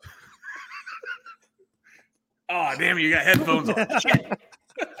 Oh damn! You got headphones on. Shit.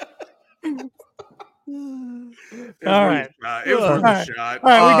 All right. It was worth a shot. All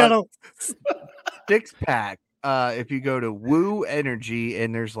right, we got a 6-pack. If you go to Woo Energy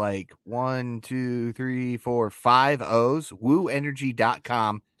and there's 1, 2, 3, 4, 5 O's,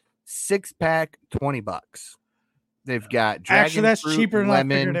 wooenergy.com, 6-pack, $20. They've got dragon actually that's fruit, cheaper than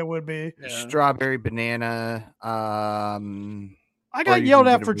lemon, I figured it would be. Strawberry, banana. I got yelled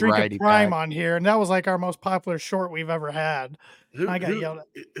at for drinking Prime on here, and that was our most popular short we've ever had. I got yelled at.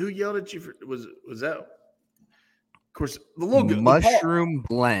 Who yelled at you for? Was that? Of course, the mushroom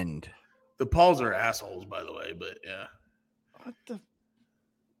blend. The Pauls are assholes, by the way, but yeah. What the?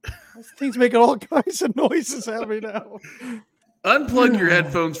 This thing's making all kinds of noises at me now. Unplug your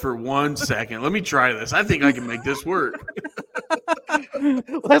headphones for 1 second. Let me try this. I think I can make this work.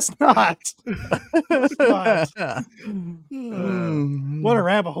 Let's not. What a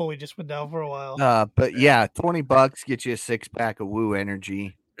rabbit hole we just went down for a while. But yeah, $20 gets you a 6-pack of Woo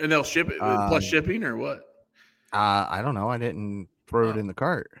Energy. And they'll ship it plus shipping or what? I don't know. I didn't throw it in the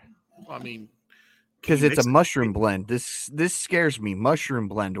cart. I mean, because it's a mushroom blend. This scares me. Mushroom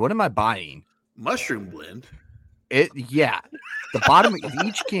blend. What am I buying? Mushroom blend. The bottom of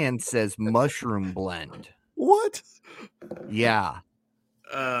each can says mushroom blend. What? Yeah.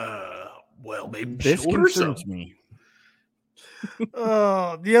 Well, maybe this concerns me.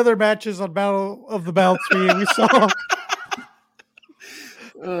 The other matches on Battle of the Belts,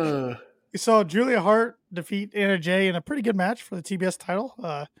 we saw Julia Hart defeat Anna Jay in a pretty good match for the TBS title.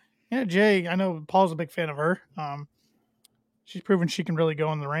 Anna Jay, I know Paul's a big fan of her. She's proven she can really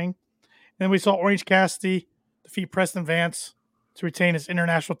go in the ring. And then we saw Orange Cassidy defeat Preston Vance to retain his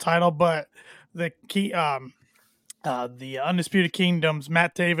international title, but the key, the Undisputed Kingdoms,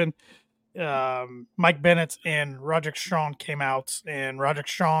 Matt Taven, Mike Bennett, and Roderick Strong came out, and Roderick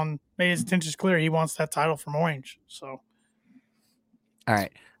Strong made his intentions clear. He wants that title from Orange. So, all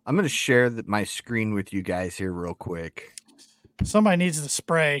right, I'm going to share my screen with you guys here real quick. Somebody needs to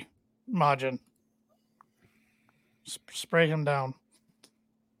spray Majin. Spray him down.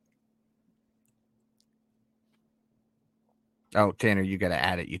 Oh, Tanner, you got to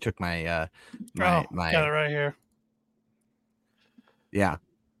add it. You took my got it right here. Yeah.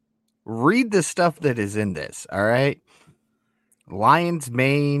 Read the stuff that is in this. All right. Lion's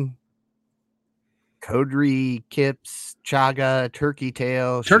mane, Kodri, Kips, Chaga, Turkey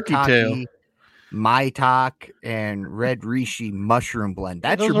Tail, Maitak, and Red Rishi mushroom blend.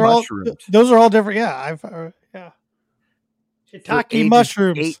 That's your mushrooms. Those are all different. Yeah. Shiitake ages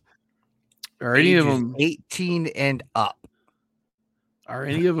mushrooms. Are any of ages them 18 and up.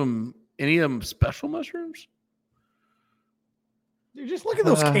 any of them special mushrooms? Dude, just look at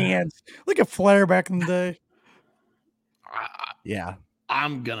those cans. Look at Flair back in the day. Yeah.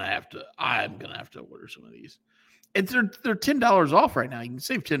 I'm gonna have to order some of these. They're $10 off right now. You can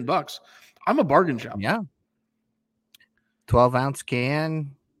save $10. I'm a bargain shop. Yeah. 12-ounce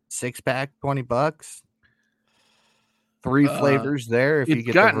can, 6-pack, $20. 3 flavors there if you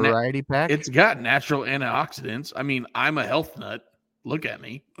get the variety pack. It's got natural antioxidants. I mean, I'm a health nut. Look at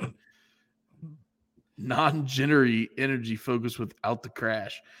me. Non-jittery energy focus without the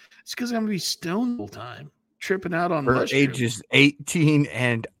crash. It's because I'm gonna be stoned the whole time, tripping out on For mushrooms. ages 18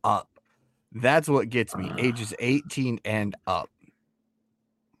 and up. That's what gets me. Ages 18 and up.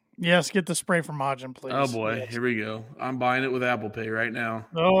 Yes, get the spray from Majin, please. Oh boy, Yes. here we go. I'm buying it with Apple Pay right now.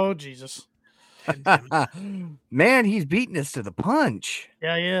 Oh Jesus. Man, he's beating us to the punch.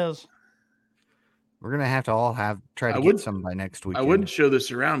 Yeah, he is. We're gonna have to all try to I get would- some by next week. I wouldn't show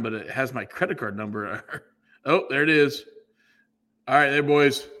this around, but it has my credit card number. Oh, there it is. All right, there,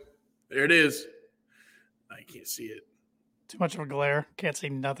 boys. There it is. I can't see it. Too much of a glare. Can't see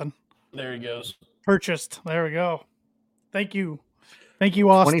nothing. There he goes. Purchased. There we go. Thank you. Thank you,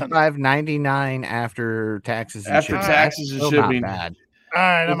 Austin. $25.99 after taxes and After shipping. taxes and Still not shipping. bad. All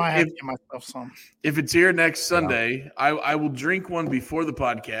right, I If- might have to if- get myself some. If it's here next Sunday, I will drink one before the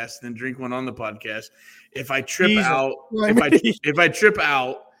podcast, then drink one on the podcast. If I trip Jesus out, Christ. if I trip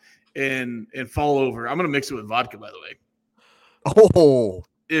out and fall over, I'm gonna mix it with vodka. By the way, Oh,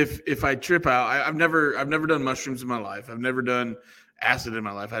 if I trip out, I've never done mushrooms in my life. I've never done acid in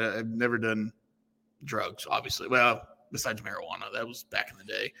my life. I've never done drugs, obviously. Well, besides marijuana, that was back in the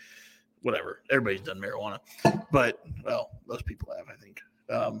day. Whatever, everybody's done marijuana, but most people have, I think.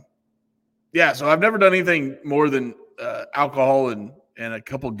 Yeah, so I've never done anything more than alcohol and a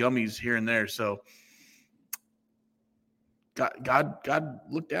couple gummies here and there. So God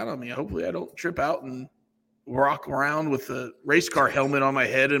look down on me. Hopefully I don't trip out and walk around with a race car helmet on my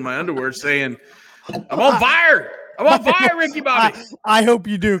head and my underwear saying, I'm on fire. I'm on fire, Ricky Bobby. I hope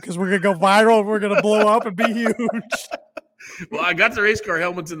you do, because we're going to go viral. We're going to blow up and be huge. Well, I got the race car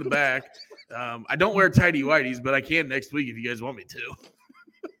helmets in the back. I don't wear tighty whities, but I can next week if you guys want me to.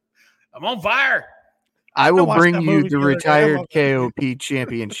 I'm on fire. I will watched bring that you movie the the other day. I retired love KOP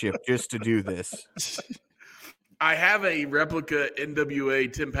championship just to do this. I have a replica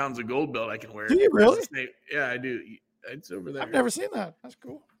NWA 10 pounds of gold belt I can wear. Do you really? Yeah, I do. It's over there. I've never seen that. That's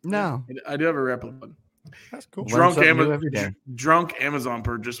cool. No. I do have a replica. That's cool. Learn something new every day. Drunk Amazon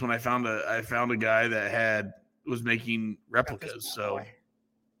purchase when I found a guy that was making replicas. So,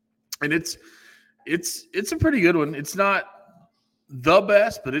 and it's a pretty good one. It's not the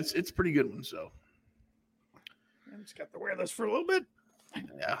best, but it's a pretty good one. So I just got to wear this for a little bit.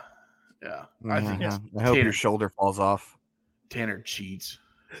 yeah. I think I hope Tanner- your shoulder falls off. Tanner cheats.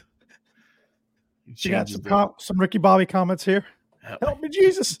 He You got changes some Ricky Bobby comments here. Help me,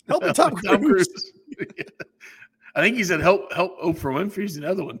 Jesus. Help me, Tom Cruise. I think he said help Oprah Winfrey's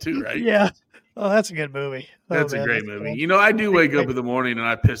another one too, right? Yeah. Oh, that's a good movie. Oh, That's a man, great that's movie. cool. You know, I do wake up in the morning and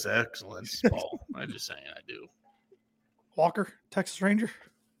I piss excellence, Paul. I'm just saying I do. Walker, Texas Ranger.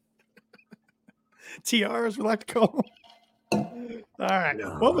 TR, as we like to call him. All right.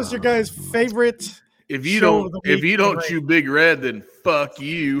 What was your guys' favorite? If you Show of don't the week and chew Big Red, then fuck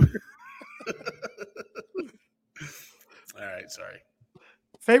you. All right, sorry.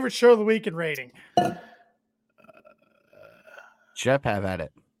 Favorite show of the week and rating? Shep, have at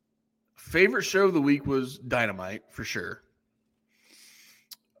it. Favorite show of the week was Dynamite for sure.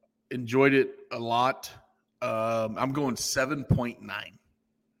 Enjoyed it a lot. I'm going 7.9.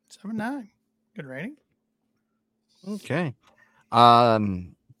 7.9. Good rating. Okay.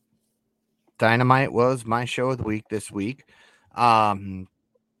 Dynamite was my show of the week this week. And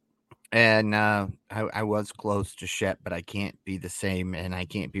I was close to Shep, but I can't be the same and I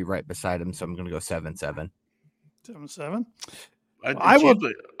can't be right beside him, so I'm going to go 7.7. 7.7.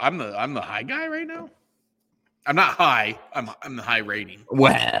 I'm the high guy right now. I'm not high. I'm the high rating.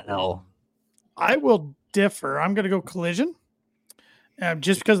 Well, I will differ. I'm going to go Collision,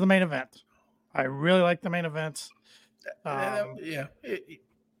 just because of the main event. I really like the main event. Yeah.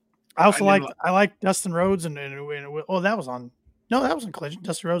 I also I didn't I like Dustin Rhodes and that was on. No, that was in Collision.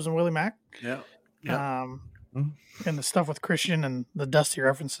 Dustin Rhodes and Willie Mack. Yeah. And the stuff with Christian and the Dusty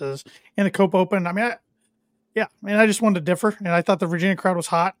references and the Cope Open. I mean, I just wanted to differ, and I thought the Virginia crowd was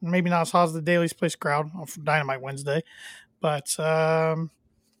hot, and maybe not as hot as the Daily's Place crowd on Dynamite Wednesday, but I'll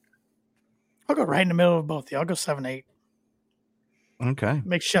go right in the middle of both. I'll go 7.8. Okay.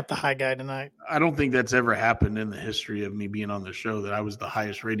 Make Shep the high guy tonight. I don't think that's ever happened in the history of me being on the show that I was the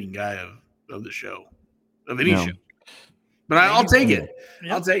highest rating guy of the show, of any No. show. But I'll take it.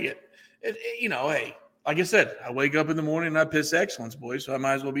 Yep. I'll take it. Hey, like I said, I wake up in the morning and I piss excellence, boys, so I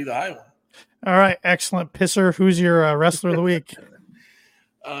might as well be the high one. All right, excellent pisser. Who's your wrestler of the week?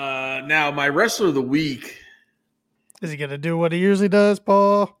 Now, my wrestler of the week. Is he going to do what he usually does,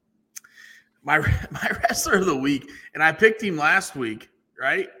 Paul? My wrestler of the week, and I picked him last week,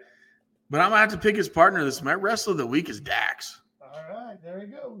 right? But I'm gonna have to pick his partner this. My wrestler of the week is Dax. All right, there he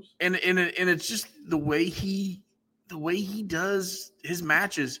goes. And it's just the way he does his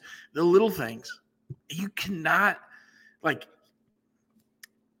matches, the little things. You cannot, like,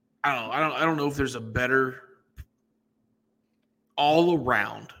 I don't know if there's a better all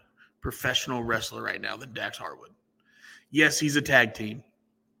around professional wrestler right now than Dax Harwood. Yes, he's a tag team.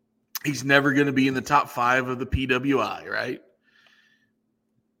 He's never going to be in the top 5 of the PWI, right?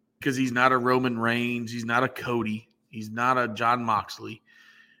 Because he's not a Roman Reigns. He's not a Cody. He's not a John Moxley.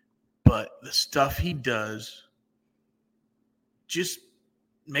 But the stuff he does just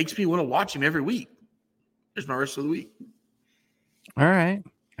makes me want to watch him every week. There's my rest of the week. All right.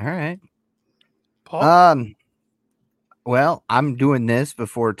 Paul? Well, I'm doing this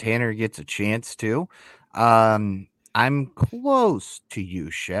before Tanner gets a chance to. I'm close to you,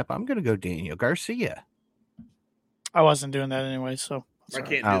 Shep. I'm going to go Daniel Garcia. I wasn't doing that anyway, so. I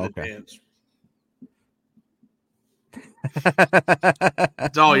can't do the okay. dance.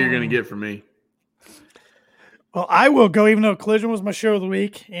 That's all you're going to get from me. Well, I will go, even though Collision was my show of the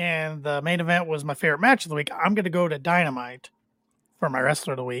week and the main event was my favorite match of the week. I'm going to go to Dynamite for my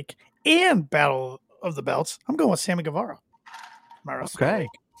wrestler of the week and Battle of the Belts. I'm going with Sammy Guevara. My wrestler of the Okay. week.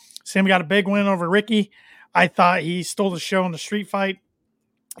 Sammy got a big win over Ricky. I thought he stole the show in the street fight,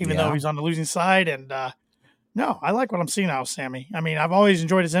 even though he's on the losing side. And no, I like what I'm seeing out of Sammy. I mean, I've always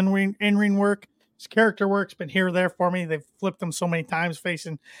enjoyed his in-ring work. His character work's been here or there for me. They've flipped him so many times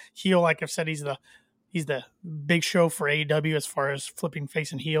facing heel. Like I've said, he's the big show for AEW as far as flipping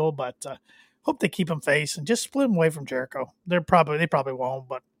face and heel. But hope they keep him face and just split him away from Jericho. They probably won't,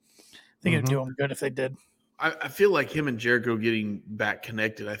 but they could do him good if they did. I feel like him and Jericho getting back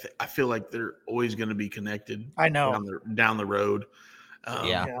connected. I feel like they're always going to be connected. I know. Down the road.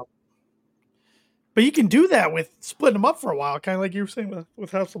 Yeah. But you can do that with splitting them up for a while, kind of like you were saying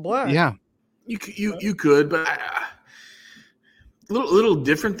with House of Black. Yeah. You could, but a little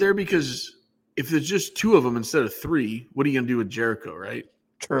different there because if there's just 2 of them instead of 3, what are you going to do with Jericho, right?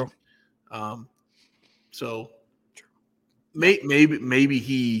 True. So maybe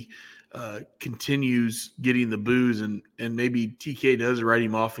he continues getting the booze and maybe TK does write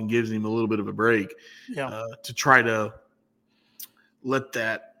him off and gives him a little bit of a break to try to let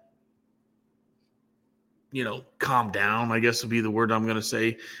that, calm down, I guess would be the word I'm going to say.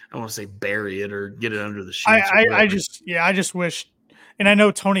 I don't want to say bury it or get it under the sheets. I just wish, and I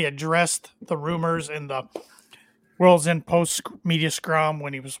know Tony addressed the rumors in the World's End post media scrum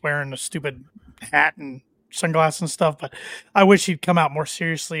when he was wearing a stupid hat and sunglasses and stuff, but I wish he'd come out more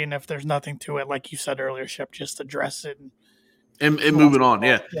seriously. And if there's nothing to it, like you said earlier, Shep, just address it and move it on.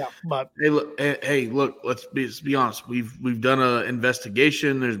 Yeah. But hey, look, let's be honest. We've done an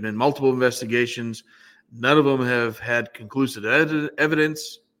investigation. There's been multiple investigations. None of them have had conclusive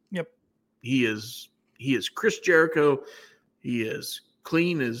evidence. Yep. He is Chris Jericho. He is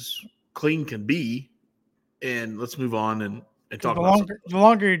clean as clean can be. And let's move on and talk about the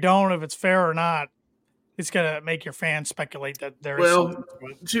longer you don't, if it's fair or not, it's gonna make your fans speculate that there is something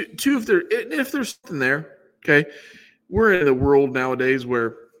to it. Two, if there's something there, okay. We're in a world nowadays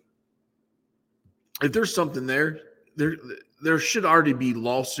where if there's something there should already be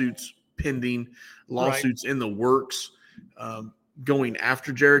lawsuits pending, lawsuits in the works, going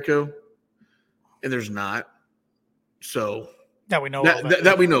after Jericho, and there's not. So that we know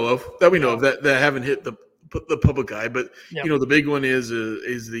that we know of that haven't hit the public eye, but the big one is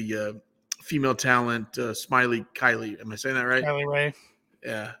the female talent, Smiley Kylie. Am I saying that right? Kylie Ray.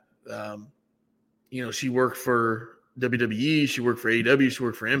 Yeah. She worked for WWE. She worked for AEW. She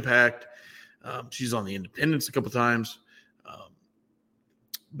worked for Impact. She's on the Independents a couple times.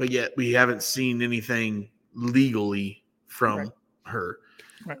 But yet we haven't seen anything legally from her.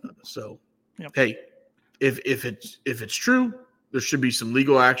 Right. So, hey, if it's true, there should be some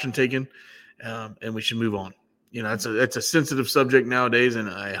legal action taken, and we should move on. That's a sensitive subject nowadays, and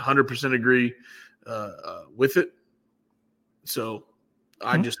I 100% agree with it. So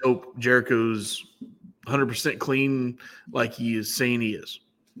I just hope Jericho's 100% clean like he is saying he is.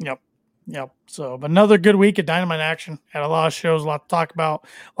 Yep. So, another good week of Dynamite action. Had a lot of shows, a lot to talk about,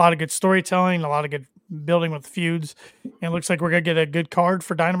 a lot of good storytelling, a lot of good building with feuds, and it looks like we're gonna get a good card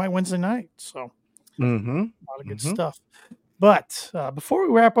for Dynamite Wednesday night. So a lot of good stuff. But before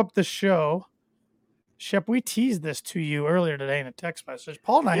we wrap up the show, Shep, we teased this to you earlier today in a text message.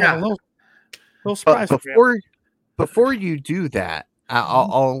 Paul and I have a little surprise for you. Before you do that, I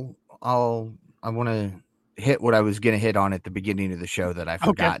want to hit what I was going to hit on at the beginning of the show that I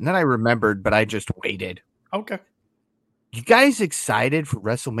forgot, and then I remembered, but I just waited. Okay. You guys excited for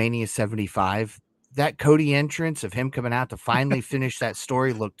WrestleMania 75? That Cody entrance of him coming out to finally finish that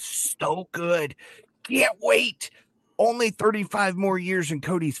story looked so good. Can't wait. Only 35 more years and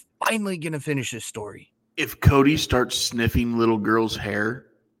Cody's finally going to finish his story. If Cody starts sniffing little girls' hair,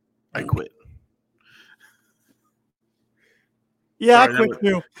 I quit. Yeah, sorry, I quit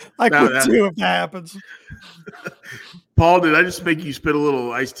too. I quit too if that happens. Paul, did I just make you spit a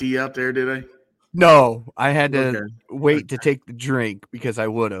little iced tea out there, did I? No, I had to wait to take the drink because I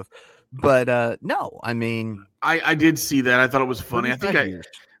would have. But no, I mean, I did see that. I thought it was funny. I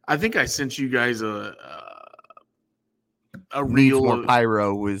think I sent you guys a reel. More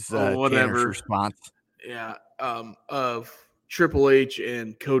pyro was Tanner's response. Yeah, of Triple H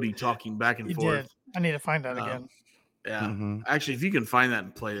and Cody talking back and forth. Did. I need to find that again. Yeah, actually, if you can find that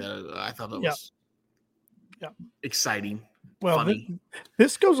and play that, I thought that was exciting. Well, funny.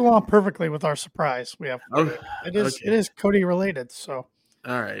 This goes along perfectly with our surprise. We have it is Cody related. So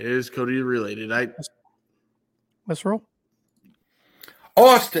all right, it is Cody related. Let's roll.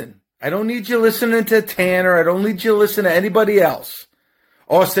 Austin, I don't need you listening to Tanner. I don't need you listening to anybody else.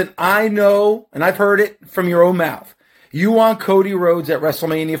 Austin, I know, and I've heard it from your own mouth. You want Cody Rhodes at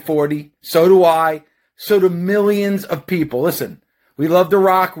WrestleMania 40. So do I. So do millions of people. Listen, we love The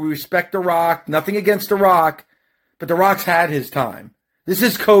Rock. We respect The Rock. Nothing against The Rock. But The Rock's had his time. This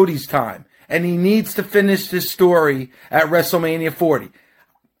is Cody's time. And he needs to finish this story at WrestleMania 40.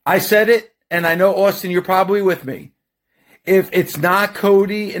 I said it, and I know, Austin, you're probably with me. If it's not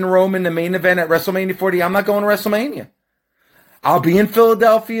Cody and Roman, the main event at WrestleMania 40, I'm not going to WrestleMania. I'll be in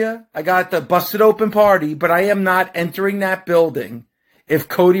Philadelphia. I got the busted open party, but I am not entering that building if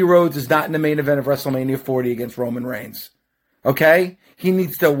Cody Rhodes is not in the main event of WrestleMania 40 against Roman Reigns. Okay? He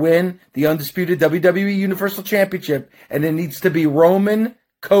needs to win the undisputed WWE Universal Championship, and it needs to be Roman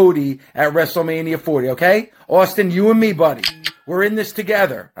Cody at WrestleMania 40, okay? Austin, you and me, buddy. We're in this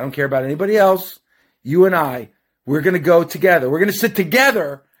together. I don't care about anybody else. You and I, we're going to go together. We're going to sit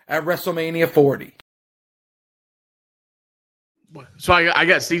together at WrestleMania 40. So I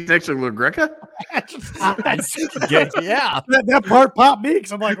got seats next to LaGreca? Yeah. That part popped me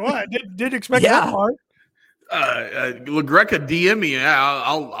because I'm like, what? I didn't expect that part. LaGreca DM me.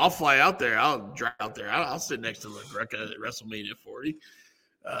 I'll fly out there. I'll drive out there. I'll sit next to LaGreca at WrestleMania 40.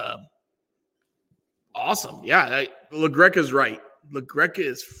 Awesome. Yeah, LaGreca's right. LaGreca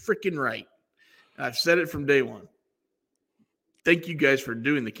is freaking right. I've said it from day one. Thank you guys for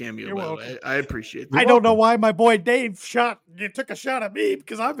doing the cameo. You're by welcome. the way. I appreciate that. I don't know why my boy Dave took a shot at me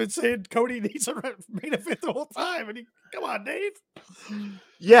because I've been saying Cody needs a main event the whole time. And come on, Dave.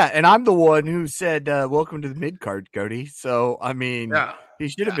 Yeah, and I'm the one who said, welcome to the mid-card, Cody. So, I mean, he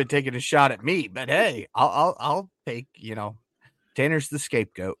should have been taking a shot at me. But, hey, I'll take, Tanner's the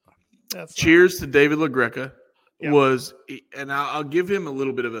scapegoat. Cheers to David LaGreca. Yeah. And I'll give him a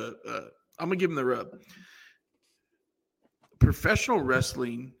little bit of I'm going to give him the rub. Professional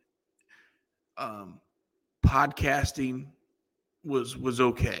wrestling, podcasting was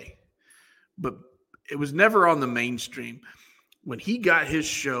okay, but it was never on the mainstream. When he got his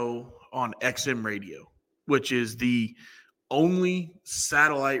show on XM Radio, which is the only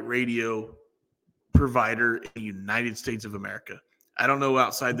satellite radio provider in the United States of America. I don't know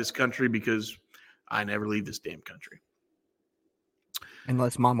outside this country because I never leave this damn country.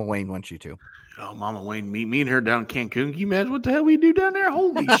 Unless Mama Wayne wants you to. Oh, Mama Wayne, me and her down in Cancun. Can you imagine what the hell we do down there?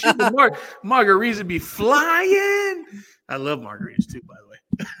 Holy shit. Margaritas be flying. I love margaritas too, by the way.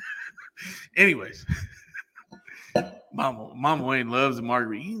 Anyways, Mama Wayne loves the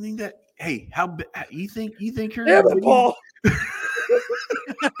margarita. You think that? Hey, you think her? Yeah, Paul.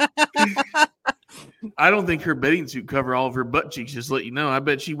 I don't think her bathing suit cover all of her butt cheeks. Just to let you know. I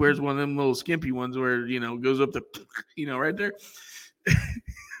bet she wears one of them little skimpy ones where goes up to right there.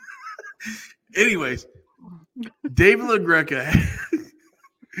 Anyways, David LaGreca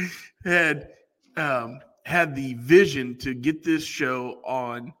had the vision to get this show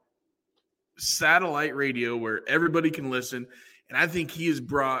on satellite radio where everybody can listen, and I think he has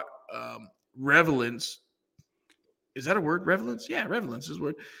brought relevance. Is that a word? Relevance? Yeah, relevance is a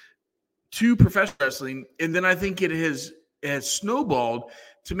word to professional wrestling, and then I think it has snowballed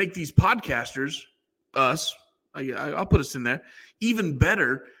to make these podcasters, us, I'll put us in there, even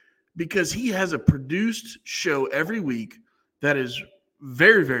better. because he has a produced show every week that is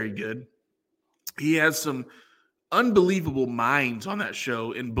very, very good. He has some unbelievable minds on that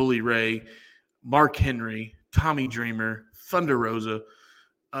show in Bully Ray, Mark Henry, Tommy Dreamer, Thunder Rosa.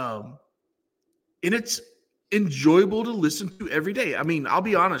 And it's enjoyable to listen to every day. I mean, I'll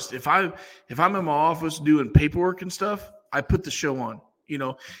be honest. If I'm in my office doing paperwork and stuff, I put the show on. You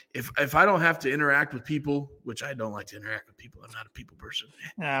know, if I don't have to interact with people, which I don't like to interact with people, I'm not a people person.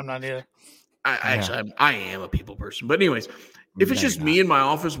 Nah, I'm not either. I am a people person. But anyways, if it's just me in my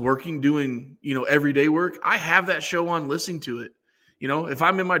office working, doing, everyday work, I have that show on, listening to it. If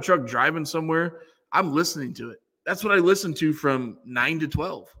I'm in my truck driving somewhere, I'm listening to it. That's what I listen to from 9 to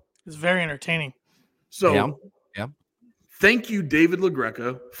 12. It's very entertaining. So thank you, David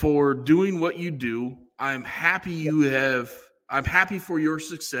LaGreca, for doing what you do. I'm happy for your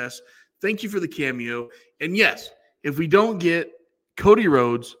success. Thank you for the cameo. And yes, if we don't get Cody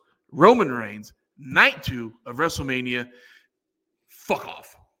Rhodes, Roman Reigns, night 2 of WrestleMania, fuck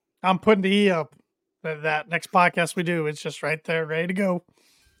off. I'm putting the E up. That next podcast we do, it's just right there, ready to go.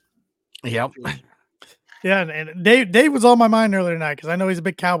 Yep. Yeah, and Dave was on my mind earlier tonight because I know he's a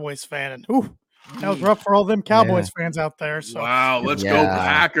big Cowboys fan, and that was rough for all them Cowboys fans out there. So wow, let's go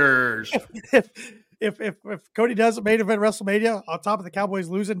Packers. If Cody doesn't main event WrestleMania on top of the Cowboys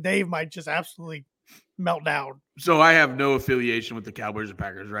losing, Dave might just absolutely melt down. So I have no affiliation with the Cowboys and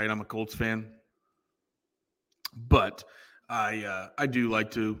Packers, right? I'm a Colts fan, but I do like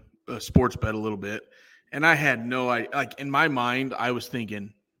to sports bet a little bit, and I had like in my mind I was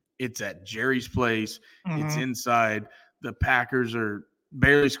thinking it's at Jerry's place, it's inside. The Packers are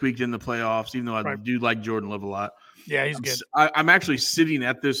barely squeaked in the playoffs, even though I do like Jordan Love a lot. Yeah, he's good. I'm actually sitting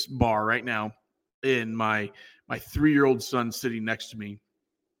at this bar right now, and my 3-year-old son sitting next to me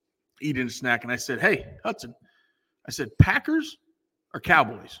eating a snack, and I said, "Hey, Hudson," I said, "Packers or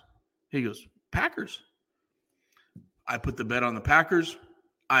Cowboys?" He goes, "Packers." I put the bet on the Packers.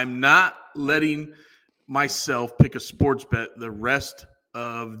 I'm not letting myself pick a sports bet the rest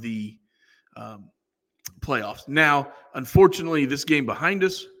of the playoffs. Now, unfortunately, this game behind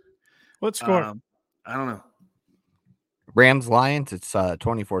us. What score? I don't know. Rams Lions. It's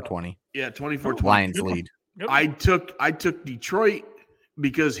 24-20. Yeah, 24-20. Lions lead. Yep. I took Detroit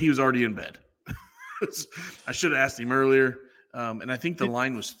because he was already in bed. I should have asked him earlier, and I think the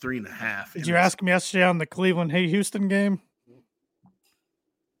line was 3.5. Did you ask him yesterday on the Cleveland Houston game?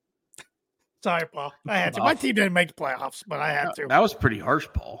 Sorry, Paul. I had to. My team didn't make the playoffs, but I had to. That was pretty harsh,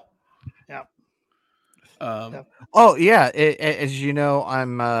 Paul. Yeah. Oh yeah, as you know,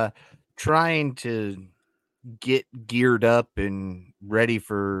 I'm trying to get geared up and ready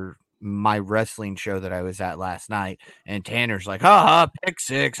for my wrestling show that I was at last night. And Tanner's like, "Ha pick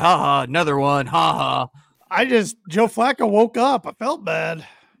 6, another one, Joe Flacco woke up. I felt bad.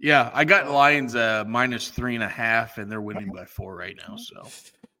 Yeah, I got Lions minus 3.5, and they're winning by 4 right now. So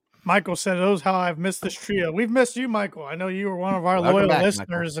Michael said, "Those how I've missed this trio." We've missed you, Michael. I know you were one of our loyal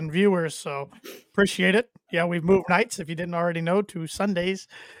listeners and viewers, so appreciate it. Yeah, we've moved nights, if you didn't already know, to Sundays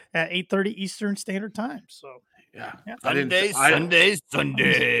at 8:30 Eastern Standard Time. So yeah. Sunday.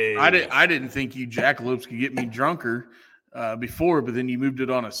 I didn't think you jackalopes could get me drunker before, but then you moved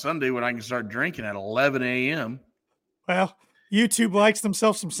it on a Sunday when I can start drinking at 11 a.m. Well, YouTube likes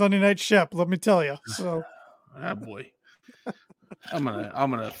themselves some Sunday Night Shep, let me tell you. So, boy, I'm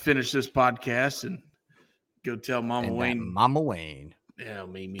gonna finish this podcast and go tell Mama Wayne. Mama Wayne. Yeah,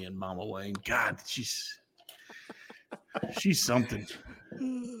 me and Mama Wayne. God, she's something.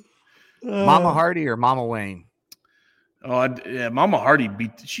 Mama Hardy or Mama Wayne? Oh, Mama Hardy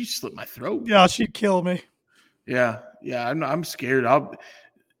she slit my throat. Yeah, she'd kill me. Yeah. I'm scared.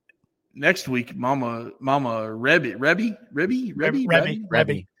 Next week, Mama Rebby.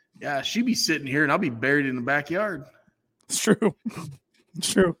 Yeah, she'd be sitting here, and I'll be buried in the backyard. It's true.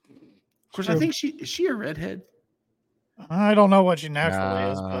 Of course, I think is she a redhead? I don't know what she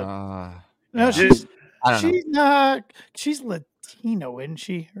naturally is, but no, she's not. She's Latino, isn't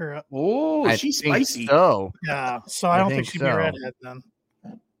she? Or she's spicy. So yeah, so I don't think she'd be a redhead then.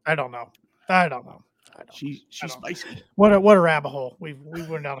 I don't know. She's spicy. What a rabbit hole. We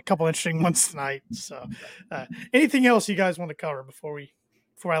went down a couple interesting ones tonight. So, anything else you guys want to cover before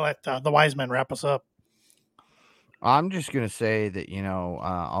I let the wise men wrap us up? I'm just gonna say that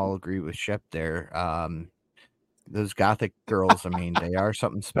I'll agree with Shep there. Those gothic girls, I mean, they are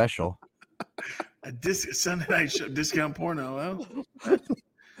something special. Sunday night show, discount porno.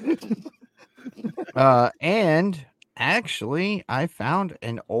 And actually, I found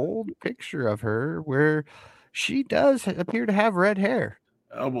an old picture of her where she does appear to have red hair.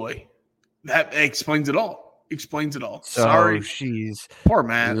 Oh boy, that explains it all. explains it all. So Sorry, she's poor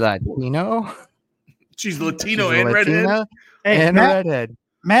Matt. Latino. She's Latino She's a and redhead. Latina Hey, and a Matt, redhead.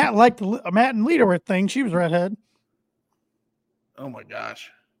 Matt and Lita were thing. She was redhead. Oh my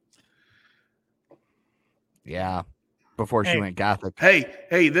gosh. Yeah. Before she Hey. went Gothic. Hey,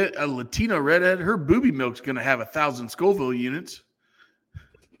 a Latino redhead, her booby milk's going to have 1,000 Scoville units.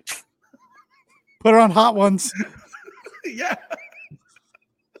 Put her on Hot Ones. Yeah.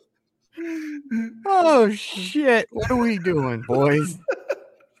 Oh shit! What are we doing, boys?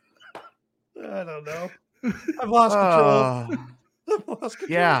 I don't know. I've lost control. I've lost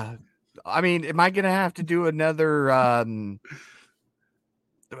control. Yeah. I mean, am I gonna have to do another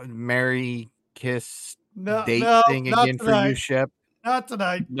Mary Kiss No, date no, thing not again for you, tonight. Shep? Not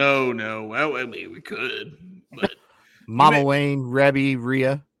tonight. No. Well, I mean, we could, but Mama may- Wayne, Rebby,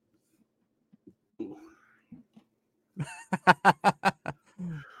 Rhea.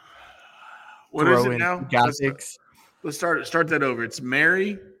 what Throw is it in now? Gothics. Let's start that over. It's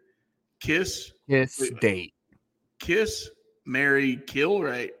Mary, Kiss, Kiss date. Kiss, Mary, Kill,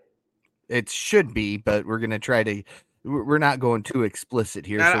 right? It should be, but we're gonna try to. We're not going too explicit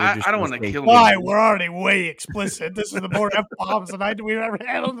here. I- So we're I just don't gonna wanna say kill Why? We're already way explicit. This is the more F-bombs than we've ever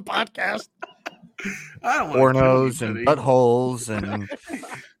had on the podcast. I don't want pornos and buttholes and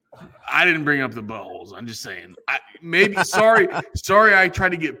I didn't bring up the buttholes. I'm just saying. Sorry. I tried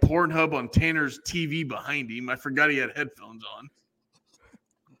to get Pornhub on Tanner's TV behind him. I forgot he had headphones on.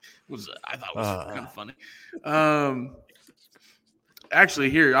 I thought it was kind of funny.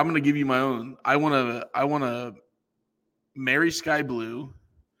 Actually, here I'm going to give you my own. I want to marry Sky Blue,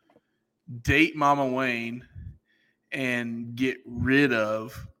 date Mama Wayne, and get rid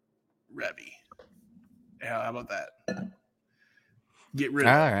of Rebby. Yeah, how about that? Get rid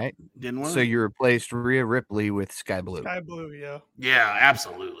of all it. right. Didn't want So you replaced Rhea Ripley with Sky Blue. Sky Blue, yeah. Yeah,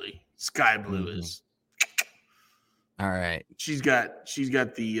 absolutely. Sky Blue Mhm. is All right. she's got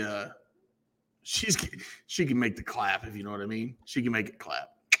the she can make the clap, if you know what I mean. She can make it clap.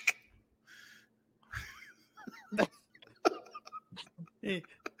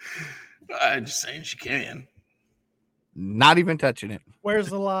 I'm just saying she can. Not even touching it. Where's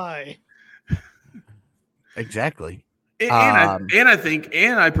the lie? Exactly. And I think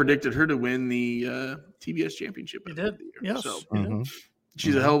I predicted her to win the TBS championship. You did. Yes. So you did. Mhm.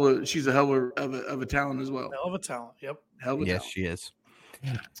 she's a hell of a talent as well. Hell of a talent. Yep. Hell of a Yes, talent. she is.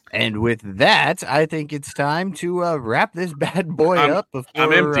 And with that, I think it's time to wrap this bad boy up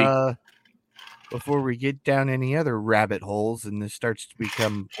I'm empty. Before we get down any other rabbit holes and this starts to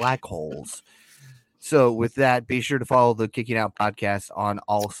become black holes. So with that, be sure to follow the Kicking Out Podcast on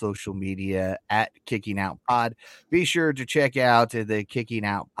all social media at Kicking Out Pod. Be sure to check out the Kicking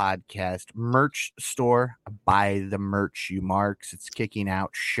Out Podcast merch store. Buy the merch, you marks. It's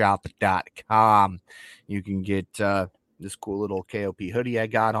kickingOutshop.com. You can get this cool little KOP hoodie I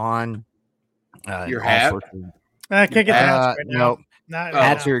got on. Your all hat? sorts of- I can't get the hats right now. no, Not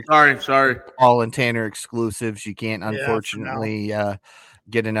hats now. are Sorry. Paul and Tanner exclusives. You can't, Yeah, for now. unfortunately,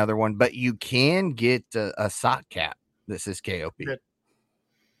 get another one, but you can get a sock cap. This is KOP. Good.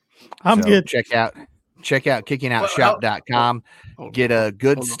 I'm So good. Check out kickingOutshop.com. Get a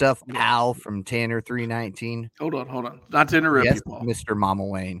good Hold on. stuff pal from Tanner 319. Hold on. Not to interrupt Yes, you, Paul. Mr. Mama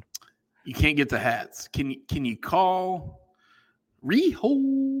Wayne. You can't get the hats. Can you call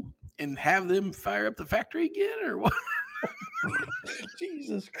Reho and have them fire up the factory again, or what?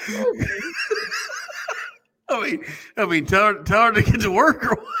 Jesus Christ. I mean, tell her to get to work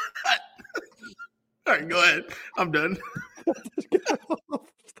or what? All right, go ahead. I'm done.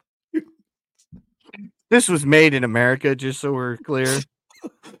 This was made in America, just so we're clear.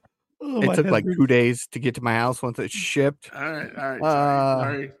 Oh, It my took head like hurts. 2 days to get to my house once it's shipped. All right.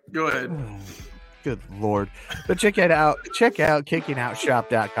 Sorry. Go ahead. Good Lord. But check it out. Check out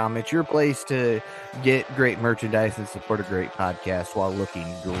kickingOutshop.com. It's your place to get great merchandise and support a great podcast while looking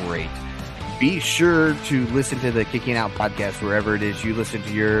great. Be sure to listen to the Kicking Out podcast wherever it is you listen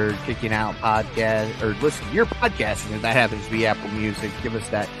to your Kicking Out podcast, or listen to your podcast. And if that happens to be Apple Music, give us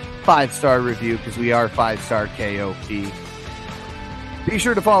that 5-star review, because we are 5-star KOP. Be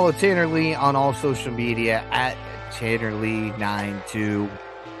sure to follow Tanner Lee on all social media at TannerLee92.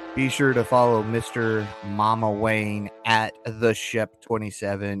 Be sure to follow Mr. Mama Wayne at the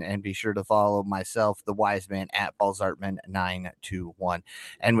Shep27, and be sure to follow myself, the Wise Man, at Paul Zartman 921.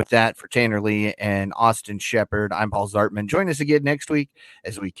 And with that, for Tanner Lee and Austin Shepard, I'm Paul Zartman. Join us again next week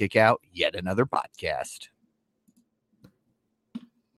as we kick out yet another podcast.